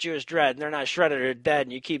oppressor's Jewish dread, and they're not shredded or dead,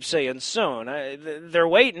 and you keep saying soon. They're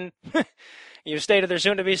waiting. You stated they're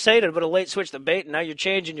soon to be sated, but a late switch the bait, and now you're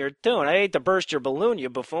changing your tune. I hate to burst your balloon, you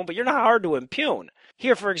buffoon, but you're not hard to impugn.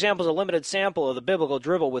 Here, for example, is a limited sample of the biblical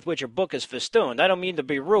drivel with which your book is festooned. I don't mean to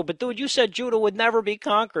be rude, but dude, you said Judah would never be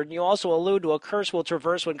conquered, and you also allude to a curse will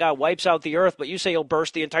traverse when God wipes out the earth, but you say he'll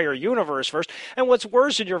burst the entire universe first. And what's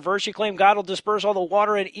worse, in your verse, you claim God will disperse all the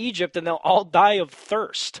water in Egypt, and they'll all die of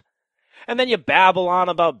thirst. And then you babble on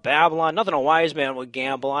about Babylon, nothing a wise man would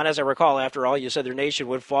gamble on. As I recall, after all, you said their nation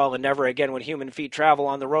would fall, and never again would human feet travel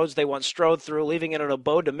on the roads they once strode through, leaving it an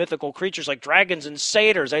abode to mythical creatures like dragons and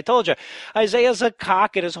satyrs. I told you, Isaiah's a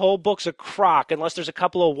cock, and his whole book's a crock, unless there's a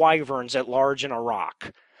couple of wyverns at large in a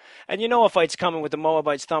rock. And you know a fight's coming with the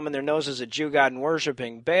Moabites thumbing their noses at Jew God and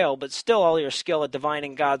worshipping Baal, but still all your skill at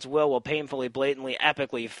divining God's will painfully, blatantly,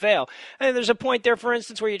 epically fail. And there's a point there, for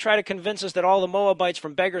instance, where you try to convince us that all the Moabites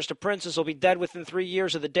from beggars to princes will be dead within 3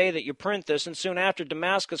 years of the day that you print this, and soon after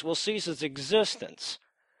Damascus will cease its existence.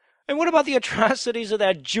 And what about the atrocities of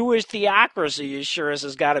that Jewish theocracy you sure as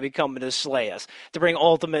has got to be coming to slay us, to bring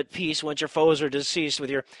ultimate peace once your foes are deceased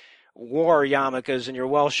with your war yarmulkes and your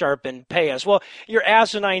well-sharpened payas? Well, your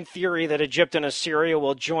asinine theory that Egypt and Assyria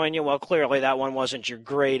will join you, well, clearly that one wasn't your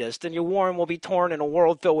greatest. And your warren will be torn in a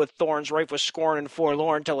world filled with thorns, rife with scorn and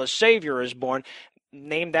forlorn, till a savior is born,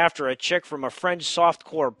 named after a chick from a French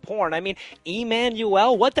softcore porn. I mean,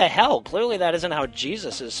 Emmanuel? What the hell? Clearly that isn't how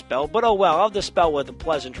Jesus is spelled. But oh well, I'll dispel with the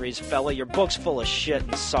pleasantries, fella. Your book's full of shit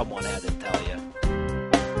and someone had to tell you.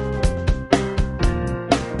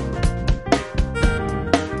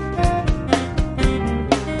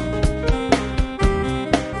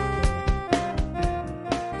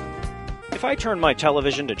 If I turned my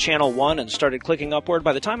television to channel 1 and started clicking upward,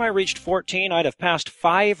 by the time I reached 14, I'd have passed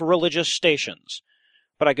 5 religious stations.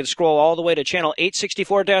 But I could scroll all the way to channel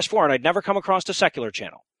 864-4, and I'd never come across a secular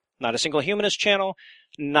channel. Not a single humanist channel,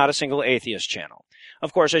 not a single atheist channel.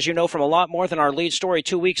 Of course, as you know from a lot more than our lead story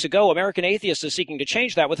 2 weeks ago, American Atheist is seeking to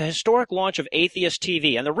change that with a historic launch of Atheist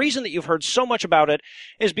TV. And the reason that you've heard so much about it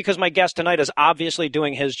is because my guest tonight is obviously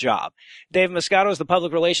doing his job. Dave Muscato is the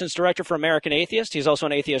Public Relations Director for American Atheist. He's also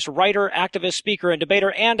an atheist writer, activist, speaker, and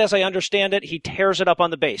debater. And as I understand it, he tears it up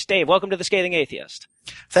on the base. Dave, welcome to the Scathing Atheist.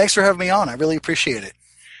 Thanks for having me on. I really appreciate it.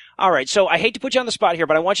 All right, so I hate to put you on the spot here,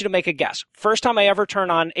 but I want you to make a guess. First time I ever turn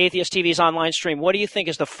on Atheist TV's online stream, what do you think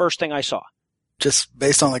is the first thing I saw? Just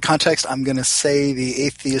based on the context, I'm going to say the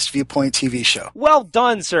Atheist Viewpoint TV show. Well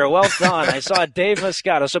done, sir. Well done. I saw Dave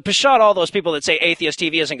Muscato. So pshaw all those people that say Atheist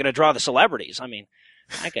TV isn't going to draw the celebrities. I mean,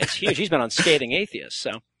 that guy's huge. He's been on Scathing Atheist,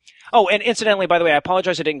 so. Oh, and incidentally, by the way, I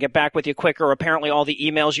apologize I didn't get back with you quicker. Apparently all the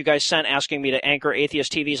emails you guys sent asking me to anchor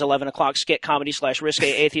Atheist TV's 11 o'clock skit comedy / risque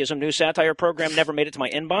atheism news satire program never made it to my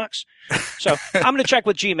inbox. So I'm going to check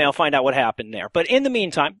with Gmail, find out what happened there. But in the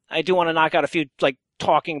meantime, I do want to knock out a few,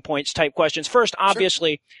 talking points type questions. First,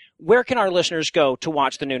 obviously, Where can our listeners go to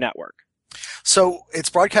watch the new network? So it's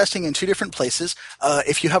broadcasting in two different places.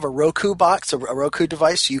 If you have a Roku box, a Roku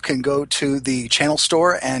device, you can go to the channel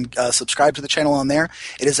store and subscribe to the channel on there.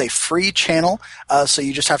 It is a free channel, so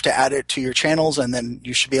you just have to add it to your channels, and then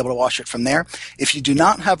you should be able to watch it from there. If you do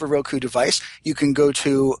not have a Roku device, you can go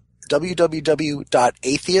to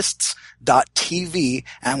www.atheists.tv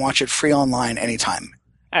and watch it free online anytime.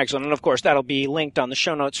 Excellent. And of course, that'll be linked on the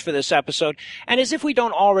show notes for this episode. And as if we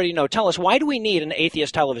don't already know, tell us, why do we need an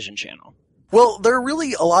atheist television channel? Well, there are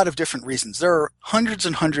really a lot of different reasons. There are hundreds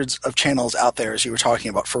and hundreds of channels out there, as you were talking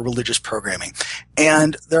about, for religious programming.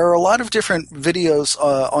 And there are a lot of different videos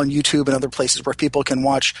on YouTube and other places where people can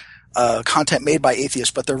watch content made by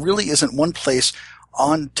atheists, but there really isn't one place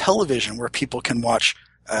on television where people can watch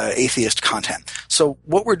atheist content. So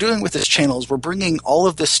what we're doing with this channel is we're bringing all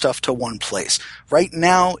of this stuff to one place. Right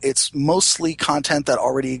now, it's mostly content that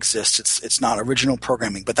already exists. It's not original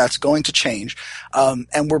programming, but that's going to change.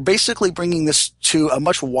 And we're basically bringing this to a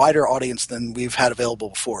much wider audience than we've had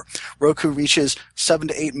available before. Roku reaches 7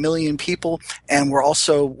 to 8 million people, and we're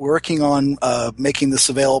also working on making this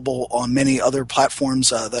available on many other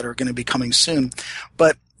platforms that are going to be coming soon.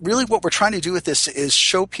 But really what we're trying to do with this is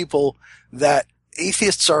show people that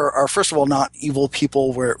atheists are first of all not evil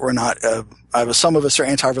people. We're not. Some of us are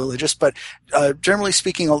anti-religious, but generally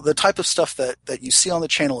speaking, the type of stuff that you see on the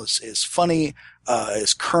channel is funny,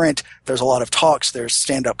 is current. There's a lot of talks. There's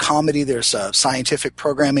stand-up comedy. There's scientific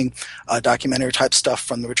programming, documentary type stuff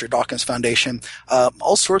from the Richard Dawkins Foundation.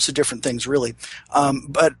 All sorts of different things, really.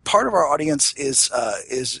 But part of our audience is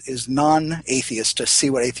non-atheist, to see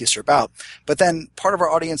what atheists are about. But then part of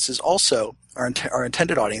our audience is also our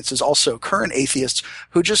intended audience is also current atheists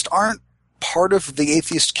who just aren't part of the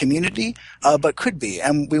atheist community, but could be.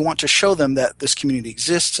 And we want to show them that this community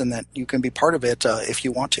exists and that you can be part of it if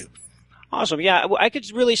you want to. Awesome. Yeah, I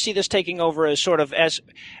could really see this taking over as sort of as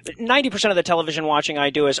 90% of the television watching I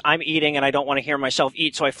do is I'm eating and I don't want to hear myself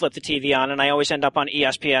eat, so I flip the TV on and I always end up on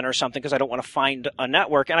ESPN or something because I don't want to find a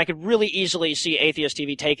network. And I could really easily see Atheist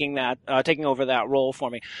TV taking over that role for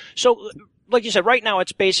me. So, like you said, right now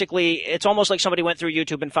it's almost like somebody went through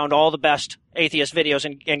YouTube and found all the best atheist videos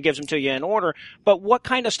and gives them to you in order. But what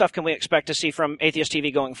kind of stuff can we expect to see from Atheist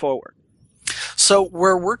TV going forward? So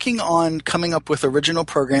we're working on coming up with original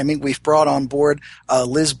programming. We've brought on board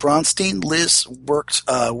Liz Bronstein. Liz worked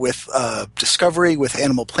with Discovery, with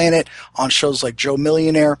Animal Planet on shows like Joe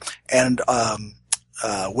Millionaire and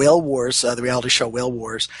Whale Wars, the reality show Whale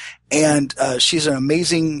Wars. And she's an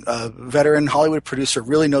amazing veteran Hollywood producer,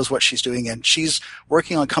 really knows what she's doing, and she's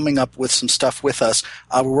working on coming up with some stuff with us.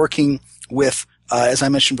 We're working with, as I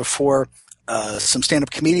mentioned before, some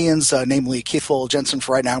stand-up comedians, namely Keith Lowell Jensen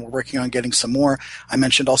for right now. We're working on getting some more. I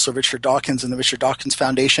mentioned also Richard Dawkins and the Richard Dawkins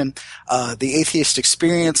Foundation. The Atheist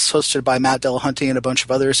Experience, hosted by Matt Dillahunty and a bunch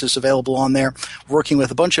of others, is available on there. Working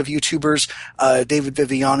with a bunch of YouTubers, David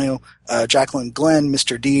Viviano, Jacqueline Glenn,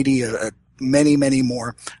 Mr. Deity, many, many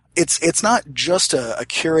more. It's not just a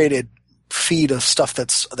curated feed of stuff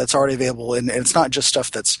that's already available, and it's not just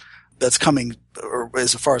stuff that's coming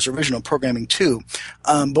as far as original programming too.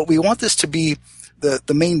 But we want this to be the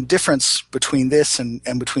main difference between this and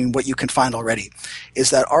between what you can find already is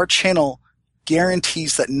that our channel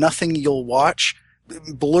guarantees that nothing you'll watch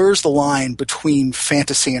blurs the line between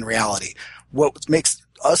fantasy and reality. What makes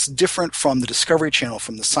us different from the Discovery Channel,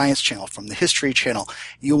 from the Science Channel, from the History Channel,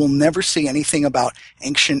 you will never see anything about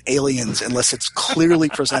ancient aliens unless it's clearly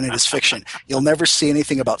presented as fiction. You'll never see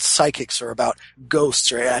anything about psychics or about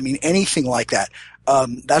ghosts or, anything like that.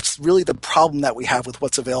 That's really the problem that we have with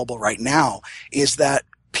what's available right now, is that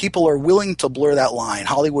people are willing to blur that line.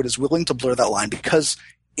 Hollywood is willing to blur that line because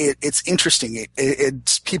it's interesting.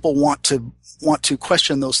 It's people want to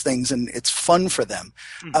question those things, and it's fun for them.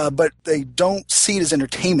 But they don't see it as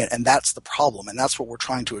entertainment, and that's the problem, and that's what we're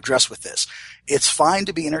trying to address with this. It's fine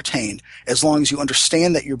to be entertained as long as you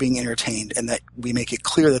understand that you're being entertained and that we make it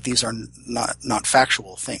clear that these are not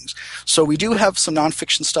factual things. So we do have some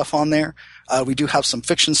nonfiction stuff on there. We do have some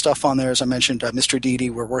fiction stuff on there. As I mentioned, Mr. Deity,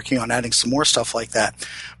 we're working on adding some more stuff like that.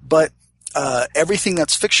 But everything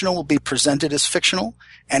that's fictional will be presented as fictional,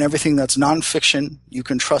 and everything that's nonfiction you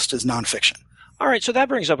can trust as nonfiction. All right, so that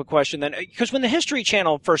brings up a question then, because when the History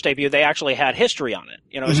Channel first debuted, they actually had history on it.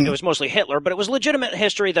 It was mostly Hitler, but it was legitimate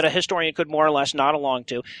history that a historian could more or less nod along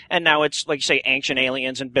to. And now it's, like you say, ancient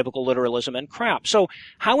aliens and biblical literalism and crap. So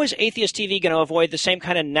how is Atheist TV going to avoid the same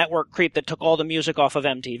kind of network creep that took all the music off of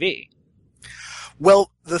MTV? Well,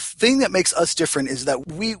 the thing that makes us different is that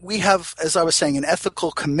we have, as I was saying, an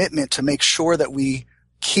ethical commitment to make sure that we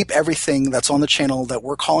keep everything that's on the channel that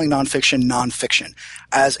we're calling nonfiction, nonfiction.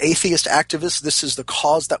 As atheist activists, this is the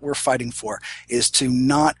cause that we're fighting for, is to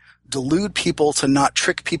not delude people, to not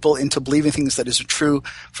trick people into believing things that isn't true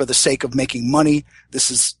for the sake of making money. This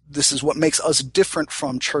is what makes us different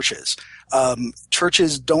from churches.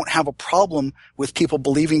 Churches don't have a problem with people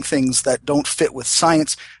believing things that don't fit with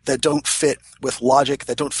science, that don't fit with logic,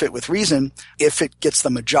 that don't fit with reason, if it gets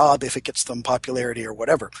them a job, if it gets them popularity or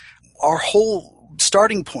whatever. Our whole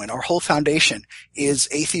starting point, our whole foundation is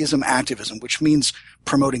atheism activism, which means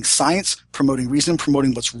promoting science, promoting reason,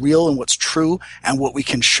 promoting what's real and what's true and what we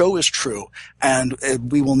can show is true. And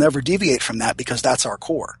we will never deviate from that because that's our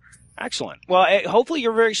core. Excellent. Well, hopefully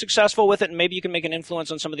you're very successful with it, and maybe you can make an influence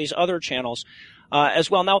on some of these other channels as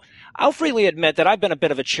well. Now, I'll freely admit that I've been a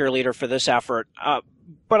bit of a cheerleader for this effort,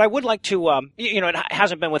 but I would like to, it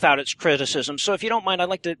hasn't been without its criticism. So if you don't mind, I'd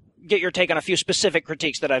like to get your take on a few specific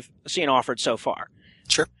critiques that I've seen offered so far.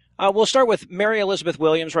 Sure. We'll start with Mary Elizabeth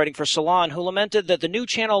Williams, writing for Salon, who lamented that the new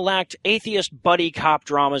channel lacked atheist buddy cop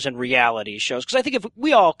dramas and reality shows. Because I think if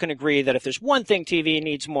we all can agree that if there's one thing TV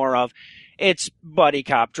needs more of, it's buddy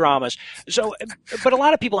cop dramas. So, but a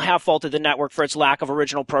lot of people have faulted the network for its lack of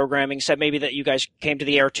original programming, said maybe that you guys came to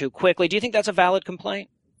the air too quickly. Do you think that's a valid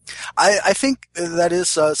complaint? I think that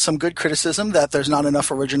is some good criticism, that there's not enough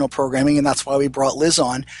original programming, and that's why we brought Liz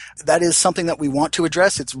on. That is something that we want to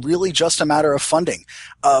address. It's really just a matter of funding.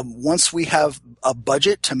 Once we have a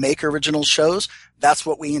budget to make original shows, that's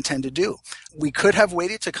what we intend to do. We could have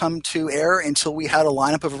waited to come to air until we had a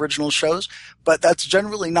lineup of original shows, but that's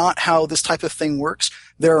generally not how this type of thing works.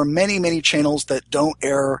 There are many, many channels that don't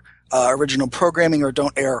air original programming or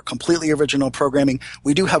don't air completely original programming.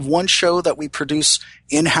 We do have one show that we produce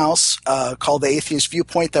in-house called The Atheist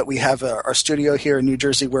Viewpoint that we have our studio here in New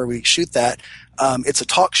Jersey where we shoot that. It's a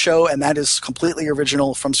talk show, and that is completely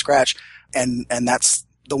original from scratch, and that's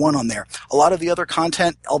the one on there. A lot of the other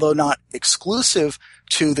content, although not exclusive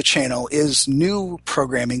to the channel, is new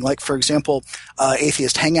programming. Like, for example,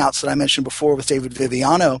 Atheist Hangouts that I mentioned before with David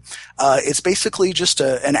Viviano. It's basically just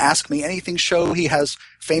an Ask Me Anything show. He has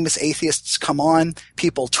famous atheists come on.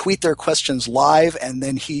 People tweet their questions live, and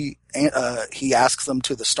then he asks them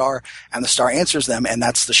to the star, and the star answers them, and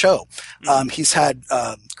that's the show. He's had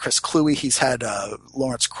Chris Cluey, he's had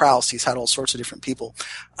Lawrence Krauss, he's had all sorts of different people.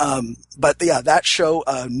 But yeah, that show,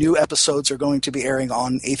 new episodes are going to be airing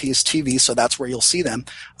on Atheist TV, so that's where you'll see them,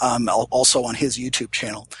 also on his YouTube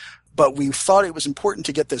channel. But we thought it was important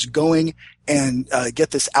to get this going and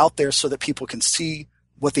get this out there so that people can see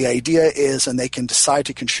what the idea is, and they can decide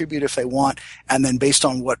to contribute if they want, and then based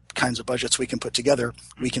on what kinds of budgets we can put together,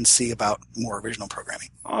 we can see about more original programming.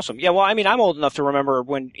 Awesome. Yeah, well, I mean, I'm old enough to remember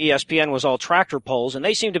when ESPN was all tractor pulls, and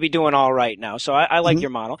they seem to be doing all right now, so I like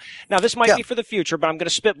your model. Now, this might be for the future, but I'm going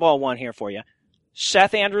to spitball one here for you.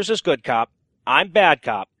 Seth Andrews is good cop. I'm bad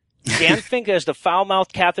cop. Dan Finka is the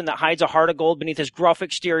foul-mouthed captain that hides a heart of gold beneath his gruff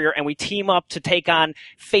exterior, and we team up to take on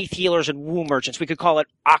faith healers and woo merchants. We could call it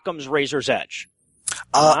Occam's Razor's Edge.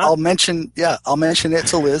 I'll mention it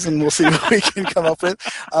to Liz, and we'll see what we can come up with.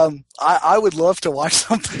 I would love to watch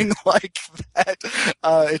something like that.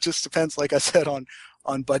 It just depends, like I said, on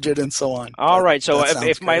budget and so on. All right. So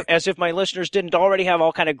if my listeners didn't already have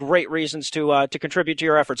all kind of great reasons to contribute to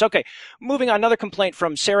your efforts. Okay. Moving on, another complaint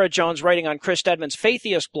from Sarah Jones, writing on Chris Stedman's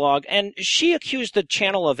Faithiest blog, and she accused the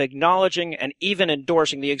channel of acknowledging and even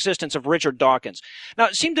endorsing the existence of Richard Dawkins. Now,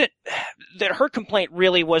 it seemed that her complaint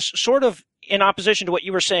really was sort of in opposition to what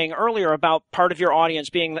you were saying earlier about part of your audience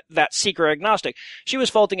being that seeker agnostic. She was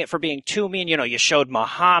faulting it for being too mean. You know, you showed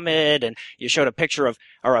Muhammad and you showed a picture of,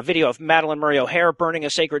 or a video of Madeleine Murray O'Hare burning a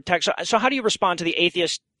sacred text. So how do you respond to the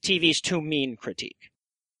Atheist TV's too mean critique?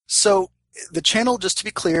 So the channel, just to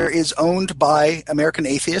be clear, is owned by American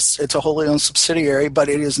Atheists. It's a wholly owned subsidiary, but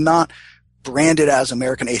it is not branded as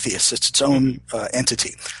American Atheists. It's its own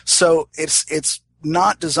entity. So it's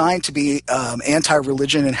not designed to be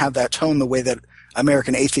anti-religion and have that tone the way that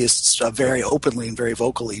American Atheists very openly and very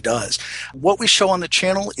vocally does. What we show on the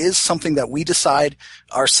channel is something that we decide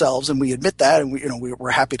ourselves, and we admit that, and we're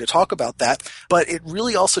happy to talk about that. But it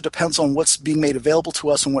really also depends on what's being made available to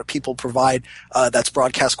us and what people provide that's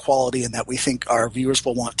broadcast quality and that we think our viewers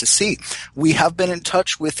will want to see. We have been in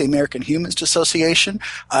touch with the American Humanist Association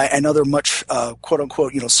and other much quote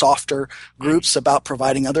unquote softer groups about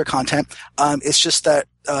providing other content. It's just that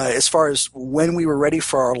as far as when we were ready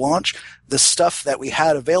for our launch, the stuff that we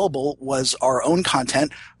had available was our own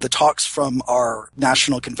content, the talks from our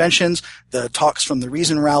national conventions, the talks from the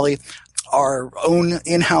Reason Rally, our own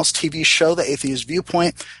in-house TV show, The Atheist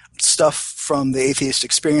Viewpoint, stuff from the Atheist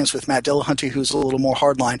Experience with Matt Dillahunty, who's a little more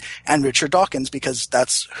hardline, and Richard Dawkins, because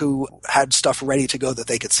that's who had stuff ready to go that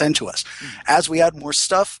they could send to us. As we add more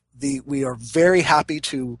stuff, we are very happy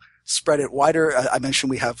to spread it wider. I mentioned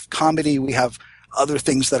we have comedy, we have other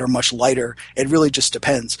things that are much lighter. It really just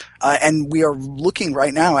depends. And we are looking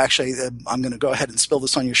right now, actually, I'm going to go ahead and spill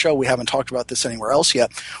this on your show. We haven't talked about this anywhere else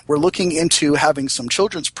yet. We're looking into having some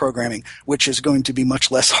children's programming, which is going to be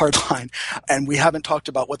much less hardline. And we haven't talked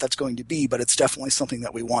about what that's going to be, but it's definitely something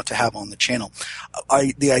that we want to have on the channel.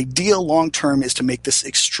 The idea long term is to make this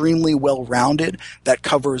extremely well-rounded that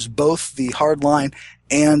covers both the hardline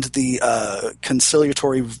and the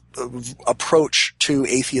conciliatory approach to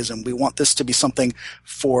atheism. We want this to be something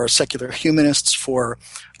for secular humanists, for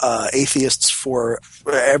atheists, for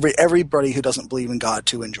everybody who doesn't believe in God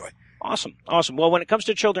to enjoy. Awesome. Well, when it comes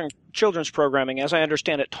to children's programming, as I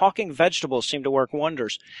understand it, talking vegetables seem to work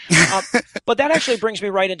wonders. But that actually brings me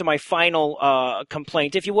right into my final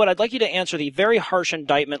complaint. If you would, I'd like you to answer the very harsh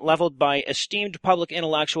indictment leveled by esteemed public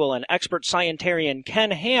intellectual and expert scientarian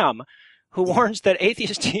Ken Ham, who warns that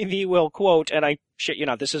Atheist TV will, quote, and I shit you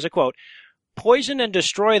not, this is a quote, poison and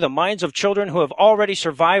destroy the minds of children who have already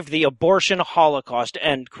survived the abortion holocaust,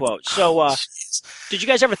 end quote. So, did you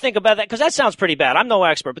guys ever think about that? Because that sounds pretty bad. I'm no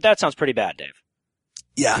expert, but that sounds pretty bad, Dave.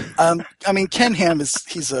 Yeah. I mean, Ken Ham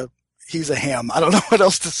he's a ham. I don't know what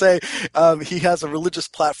else to say. He has a religious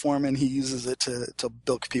platform and he uses it to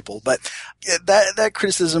bilk people. But that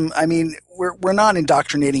criticism, I mean, we're not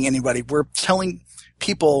indoctrinating anybody. We're telling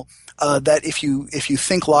people that if you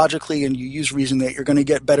think logically and you use reason, that you're going to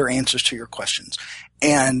get better answers to your questions.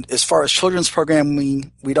 And as far as children's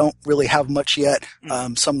programming, we don't really have much yet.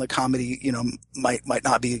 Some of the comedy, might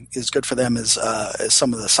not be as good for them as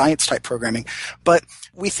some of the science type programming. But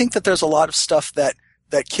we think that there's a lot of stuff that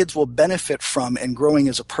kids will benefit from in growing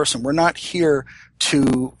as a person. We're not here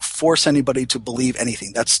to force anybody to believe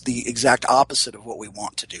anything. That's the exact opposite of what we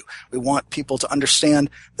want to do. We want people to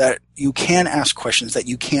understand that you can ask questions, that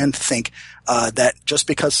you can think, that just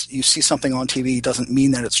because you see something on TV doesn't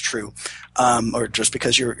mean that it's true, or just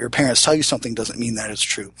because your parents tell you something doesn't mean that it's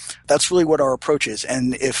true. That's really what our approach is.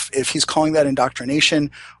 And if he's calling that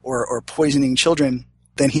indoctrination or poisoning children,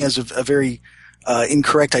 then he has a very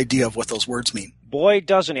incorrect idea of what those words mean. Boy,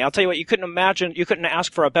 doesn't he. I'll tell you what, you couldn't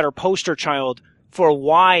ask for a better poster child for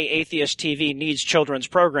why Atheist TV needs children's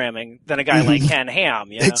programming than a guy like Ken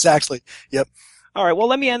Ham. You know? Exactly. Yep. All right, well,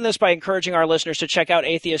 let me end this by encouraging our listeners to check out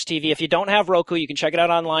Atheist TV. If you don't have Roku, you can check it out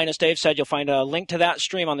online. As Dave said, you'll find a link to that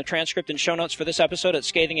stream on the transcript and show notes for this episode at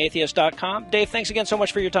scathingatheist.com. Dave, thanks again so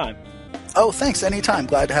much for your time. Oh, thanks. Anytime.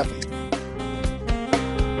 Glad to have me.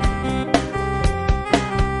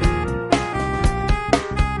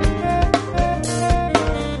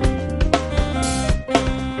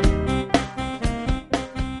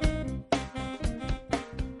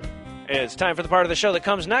 It's time for the part of the show that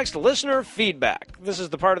comes next, listener feedback. This is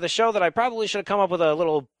the part of the show that I probably should have come up with a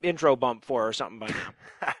little intro bump for or something by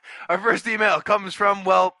now. Our first email comes from,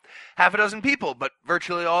 half a dozen people, but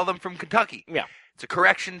virtually all of them from Kentucky. Yeah. It's a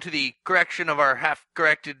correction to the correction of our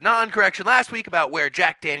half-corrected non-correction last week about where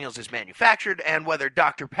Jack Daniels is manufactured and whether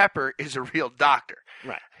Dr. Pepper is a real doctor.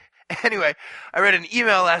 Right. Anyway, I read an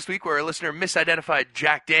email last week where a listener misidentified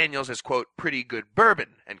Jack Daniels as, quote, pretty good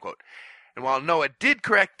bourbon, end quote. And while Noah did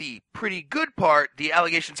correct the pretty good part, the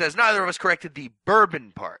allegation says neither of us corrected the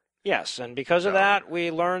bourbon part. Yes, and because of that, we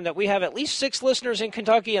learned that we have at least 6 listeners in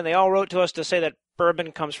Kentucky, and they all wrote to us to say that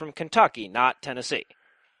bourbon comes from Kentucky, not Tennessee.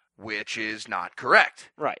 Which is not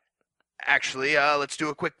correct. Right. Actually, let's do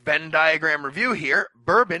a quick Venn diagram review here.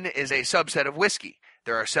 Bourbon is a subset of whiskey.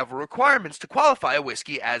 There are several requirements to qualify a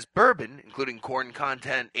whiskey as bourbon, including corn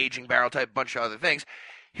content, aging barrel type, bunch of other things.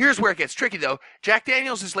 Here's where it gets tricky, though. Jack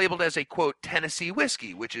Daniels is labeled as a, quote, Tennessee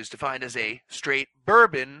whiskey, which is defined as a straight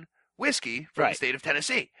bourbon whiskey from the state of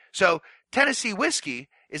Tennessee. So Tennessee whiskey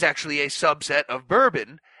is actually a subset of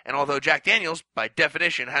bourbon, and although Jack Daniels, by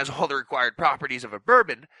definition, has all the required properties of a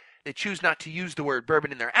bourbon, they choose not to use the word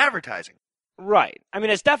bourbon in their advertising. Right. I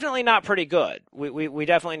mean, it's definitely not pretty good. We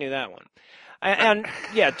definitely knew that one. And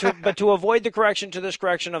yeah, but to avoid the correction to this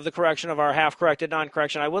correction of our half-corrected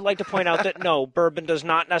non-correction, I would like to point out that no, bourbon does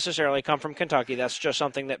not necessarily come from Kentucky. That's just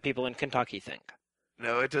something that people in Kentucky think.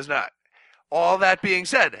 No, it does not. All that being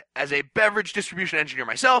said, as a beverage distribution engineer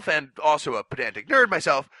myself, and also a pedantic nerd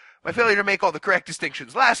myself, my failure to make all the correct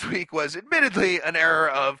distinctions last week was admittedly an error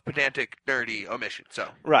of pedantic, nerdy omission. So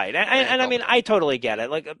right, and I mean, I totally get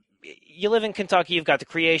it. Like, you live in Kentucky, you've got the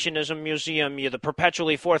Creationism Museum, you're the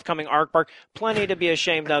perpetually forthcoming Aardvark, plenty to be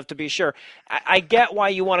ashamed of, to be sure. I get why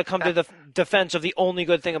you want to come to the defense of the only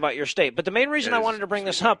good thing about your state, but the main reason I wanted to bring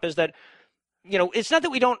this up is that, you know, it's not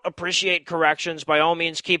that we don't appreciate corrections. By all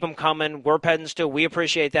means, keep them coming. We're pedants too. We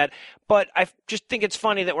appreciate that. But I just think it's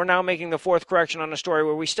funny that we're now making the 4th correction on a story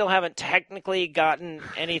where we still haven't technically gotten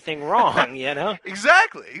anything wrong, you know?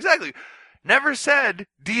 Exactly. never said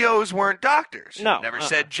DOs weren't doctors. No. Never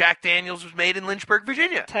said Jack Daniels was made in Lynchburg,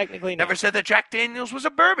 Virginia. Technically, no. Never said that Jack Daniels was a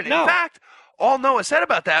bourbon. No. In fact, all Noah said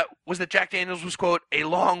about that was that Jack Daniels was, quote, a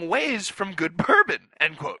long ways from good bourbon,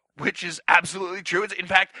 end quote, which is absolutely true. It, in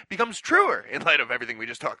fact, becomes truer in light of everything we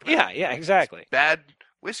just talked about. Yeah, exactly. It's bad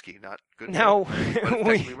whiskey, not good Now,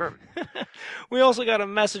 bourbon. we also got a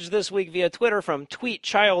message this week via Twitter from Tweet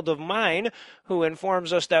Child of Mine, who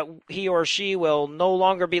informs us that he or she will no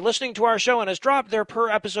longer be listening to our show and has dropped their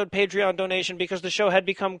per-episode Patreon donation because the show had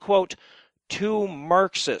become, quote, too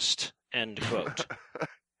Marxist, end quote.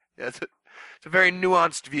 Yeah, it's a very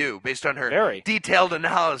nuanced view based on her detailed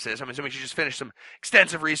analysis. I'm assuming she just finished some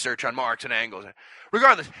extensive research on Marx and Engels.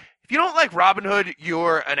 Regardless, if you don't like Robin Hood,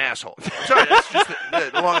 you're an asshole. I'm sorry, that's just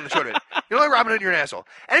the long and the short of it. If you don't like Robin Hood, you're an asshole.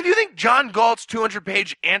 And if you think John Galt's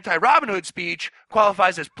 200-page anti-Robin Hood speech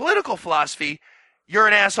qualifies as political philosophy, you're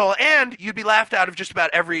an asshole, and you'd be laughed out of just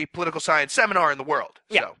about every political science seminar in the world.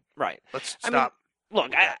 Yeah, so, right. Let's stop.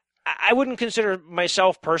 Look, I wouldn't consider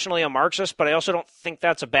myself personally a Marxist, but I also don't think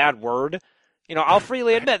that's a bad word. You know, I'll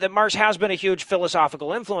freely admit that Marx has been a huge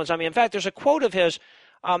philosophical influence on me. In fact, there's a quote of his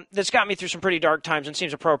that's got me through some pretty dark times and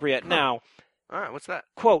seems appropriate now. All right, what's that?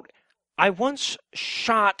 Quote, I once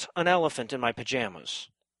shot an elephant in my pajamas.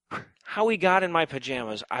 How he got in my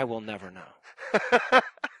pajamas, I will never know.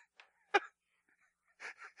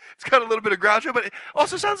 It's got a little bit of Groucho, but it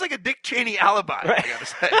also sounds like a Dick Cheney alibi, I gotta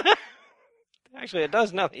say. Actually, it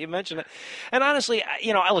does now that you mention it. And honestly,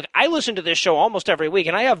 you know, look, I listen to this show almost every week,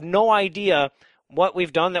 and I have no idea what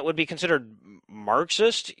we've done that would be considered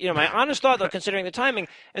Marxist. You know, my honest thought, though, considering the timing,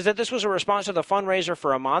 is that this was a response to the fundraiser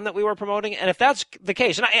for Amman that we were promoting. And if that's the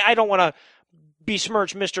case, and I don't want to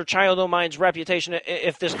besmirch Mr. Child O' Mine's reputation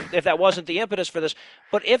if that wasn't the impetus for this,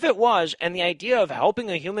 but if it was, and the idea of helping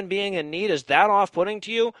a human being in need is that off-putting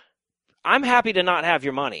to you, I'm happy to not have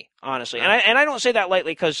your money, honestly. And I don't say that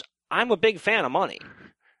lightly because I'm a big fan of money.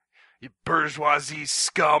 You bourgeoisie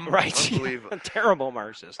scum. Right. Unbelievable. Terrible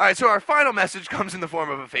Marxist. All right, so our final message comes in the form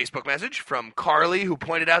of a Facebook message from Carly, who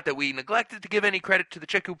pointed out that we neglected to give any credit to the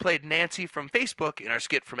chick who played Nancy from Facebook in our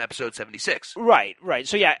skit from episode 76. Right.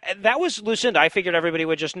 So yeah, that was Lucinda. I figured everybody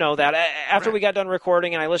would just know that. After we got done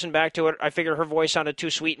recording and I listened back to it, I figured her voice sounded too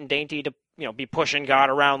sweet and dainty to, you know, be pushing God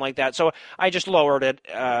around like that. So I just lowered it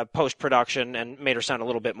post-production and made her sound a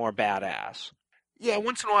little bit more badass. Yeah,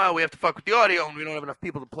 once in a while we have to fuck with the audio and we don't have enough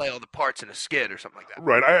people to play all the parts in a skit or something like that.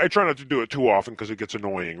 Right, I try not to do it too often because it gets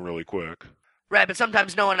annoying really quick. Right, but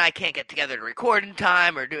sometimes Noah and I can't get together to record in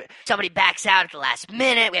time or do it. Somebody backs out at the last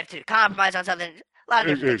minute. We have to compromise on something. A lot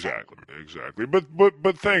of different things. Exactly.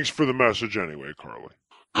 But thanks for the message anyway, Carly.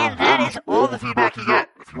 And that is all the feedback you get.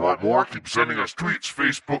 If you want more, keep sending us tweets,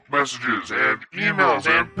 Facebook messages, and emails,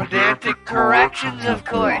 and pedantic corrections, of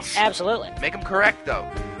course. Absolutely. Make them correct, though,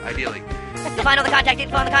 ideally. You'll find all the contact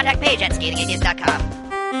info on the contact page at scathingatheist.com.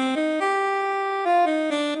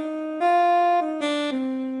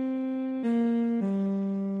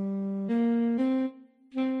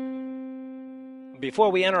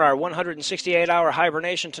 Before we enter our 168-hour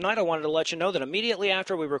hibernation tonight, I wanted to let you know that immediately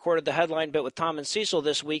after we recorded the headline bit with Tom and Cecil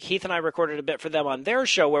this week, Heath and I recorded a bit for them on their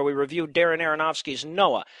show where we reviewed Darren Aronofsky's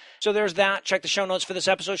Noah. So there's that. Check the show notes for this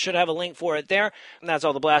episode. Should have a link for it there. And that's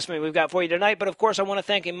all the blasphemy we've got for you tonight. But, of course, I want to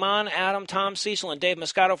thank Iman, Adam, Tom, Cecil, and Dave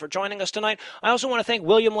Muscato for joining us tonight. I also want to thank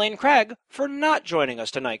William Lane Craig for not joining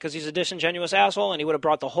us tonight because he's a disingenuous asshole and he would have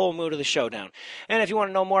brought the whole mood of the show down. And if you want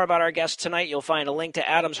to know more about our guests tonight, you'll find a link to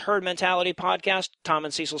Adam's Herd Mentality podcast, Tom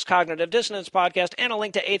and Cecil's Cognitive Dissonance podcast, and a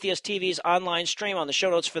link to Atheist TV's online stream on the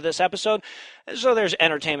show notes for this episode. So there's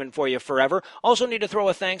entertainment for you forever. Also need to throw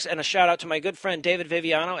a thanks and a shout out to my good friend David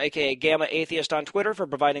Viviano, aka Gamma Atheist on Twitter, for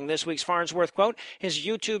providing this week's Farnsworth quote. His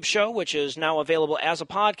YouTube show, which is now available as a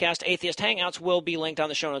podcast, Atheist Hangouts, will be linked on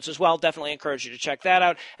the show notes as well. Definitely encourage you to check that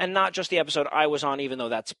out, and not just the episode I was on, even though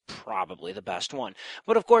that's probably the best one.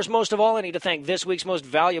 But of course, most of all, I need to thank this week's most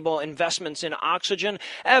valuable investments in oxygen: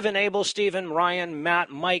 Evan, Abel, Stephen, Ryan, Matt,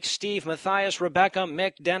 Mike, Steve, Matthias, Rebecca,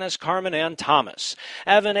 Mick, Dennis, Carmen, and Thomas.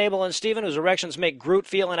 Evan, Abel, and Stephen, whose erections make Groot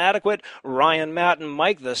feel inadequate. Ryan, Matt, and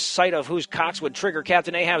Mike, the sight of whose cocks would trigger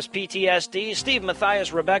Captain Ahab's PTSD. Steve,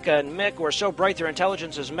 Matthias, Rebecca, and Mick, who are so bright their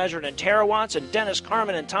intelligence is measured in terawatts. And Dennis,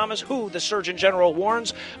 Carmen, and Thomas, who, the Surgeon General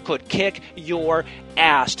warns, could kick your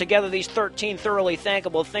ass. Together, these 13 thoroughly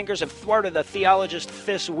thankable thinkers have thwarted the theologist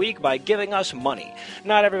this week by giving us money.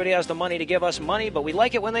 Not everybody has the money to give us money, but we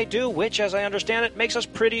like it when they do, which, as I understand and it makes us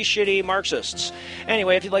pretty shitty Marxists.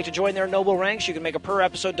 Anyway, if you'd like to join their noble ranks, you can make a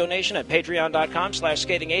per-episode donation at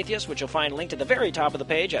patreon.com/scathingatheist, which you'll find linked at the very top of the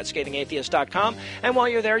page at scathingatheist.com. And while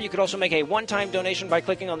you're there, you could also make a one-time donation by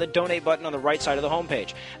clicking on the donate button on the right side of the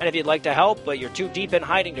homepage. And if you'd like to help, but you're too deep in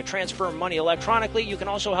hiding to transfer money electronically, you can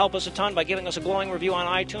also help us a ton by giving us a glowing review on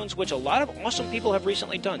iTunes, which a lot of awesome people have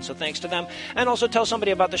recently done, so thanks to them. And also tell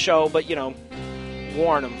somebody about the show, but,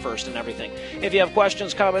 warn them first and everything. If you have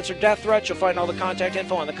questions, comments, or death threats, you'll find all the contact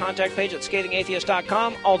info on the contact page at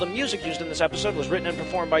scathingatheist.com. All the music used in this episode was written and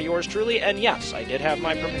performed by yours truly, and yes, I did have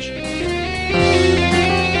my permission.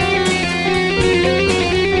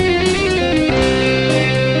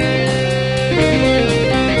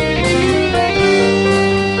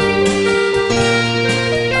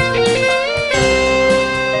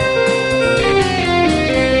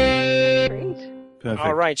 Perfect.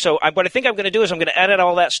 All right, so what I think I'm going to do is I'm going to edit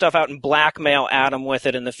all that stuff out and blackmail Adam with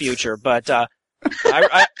it in the future, but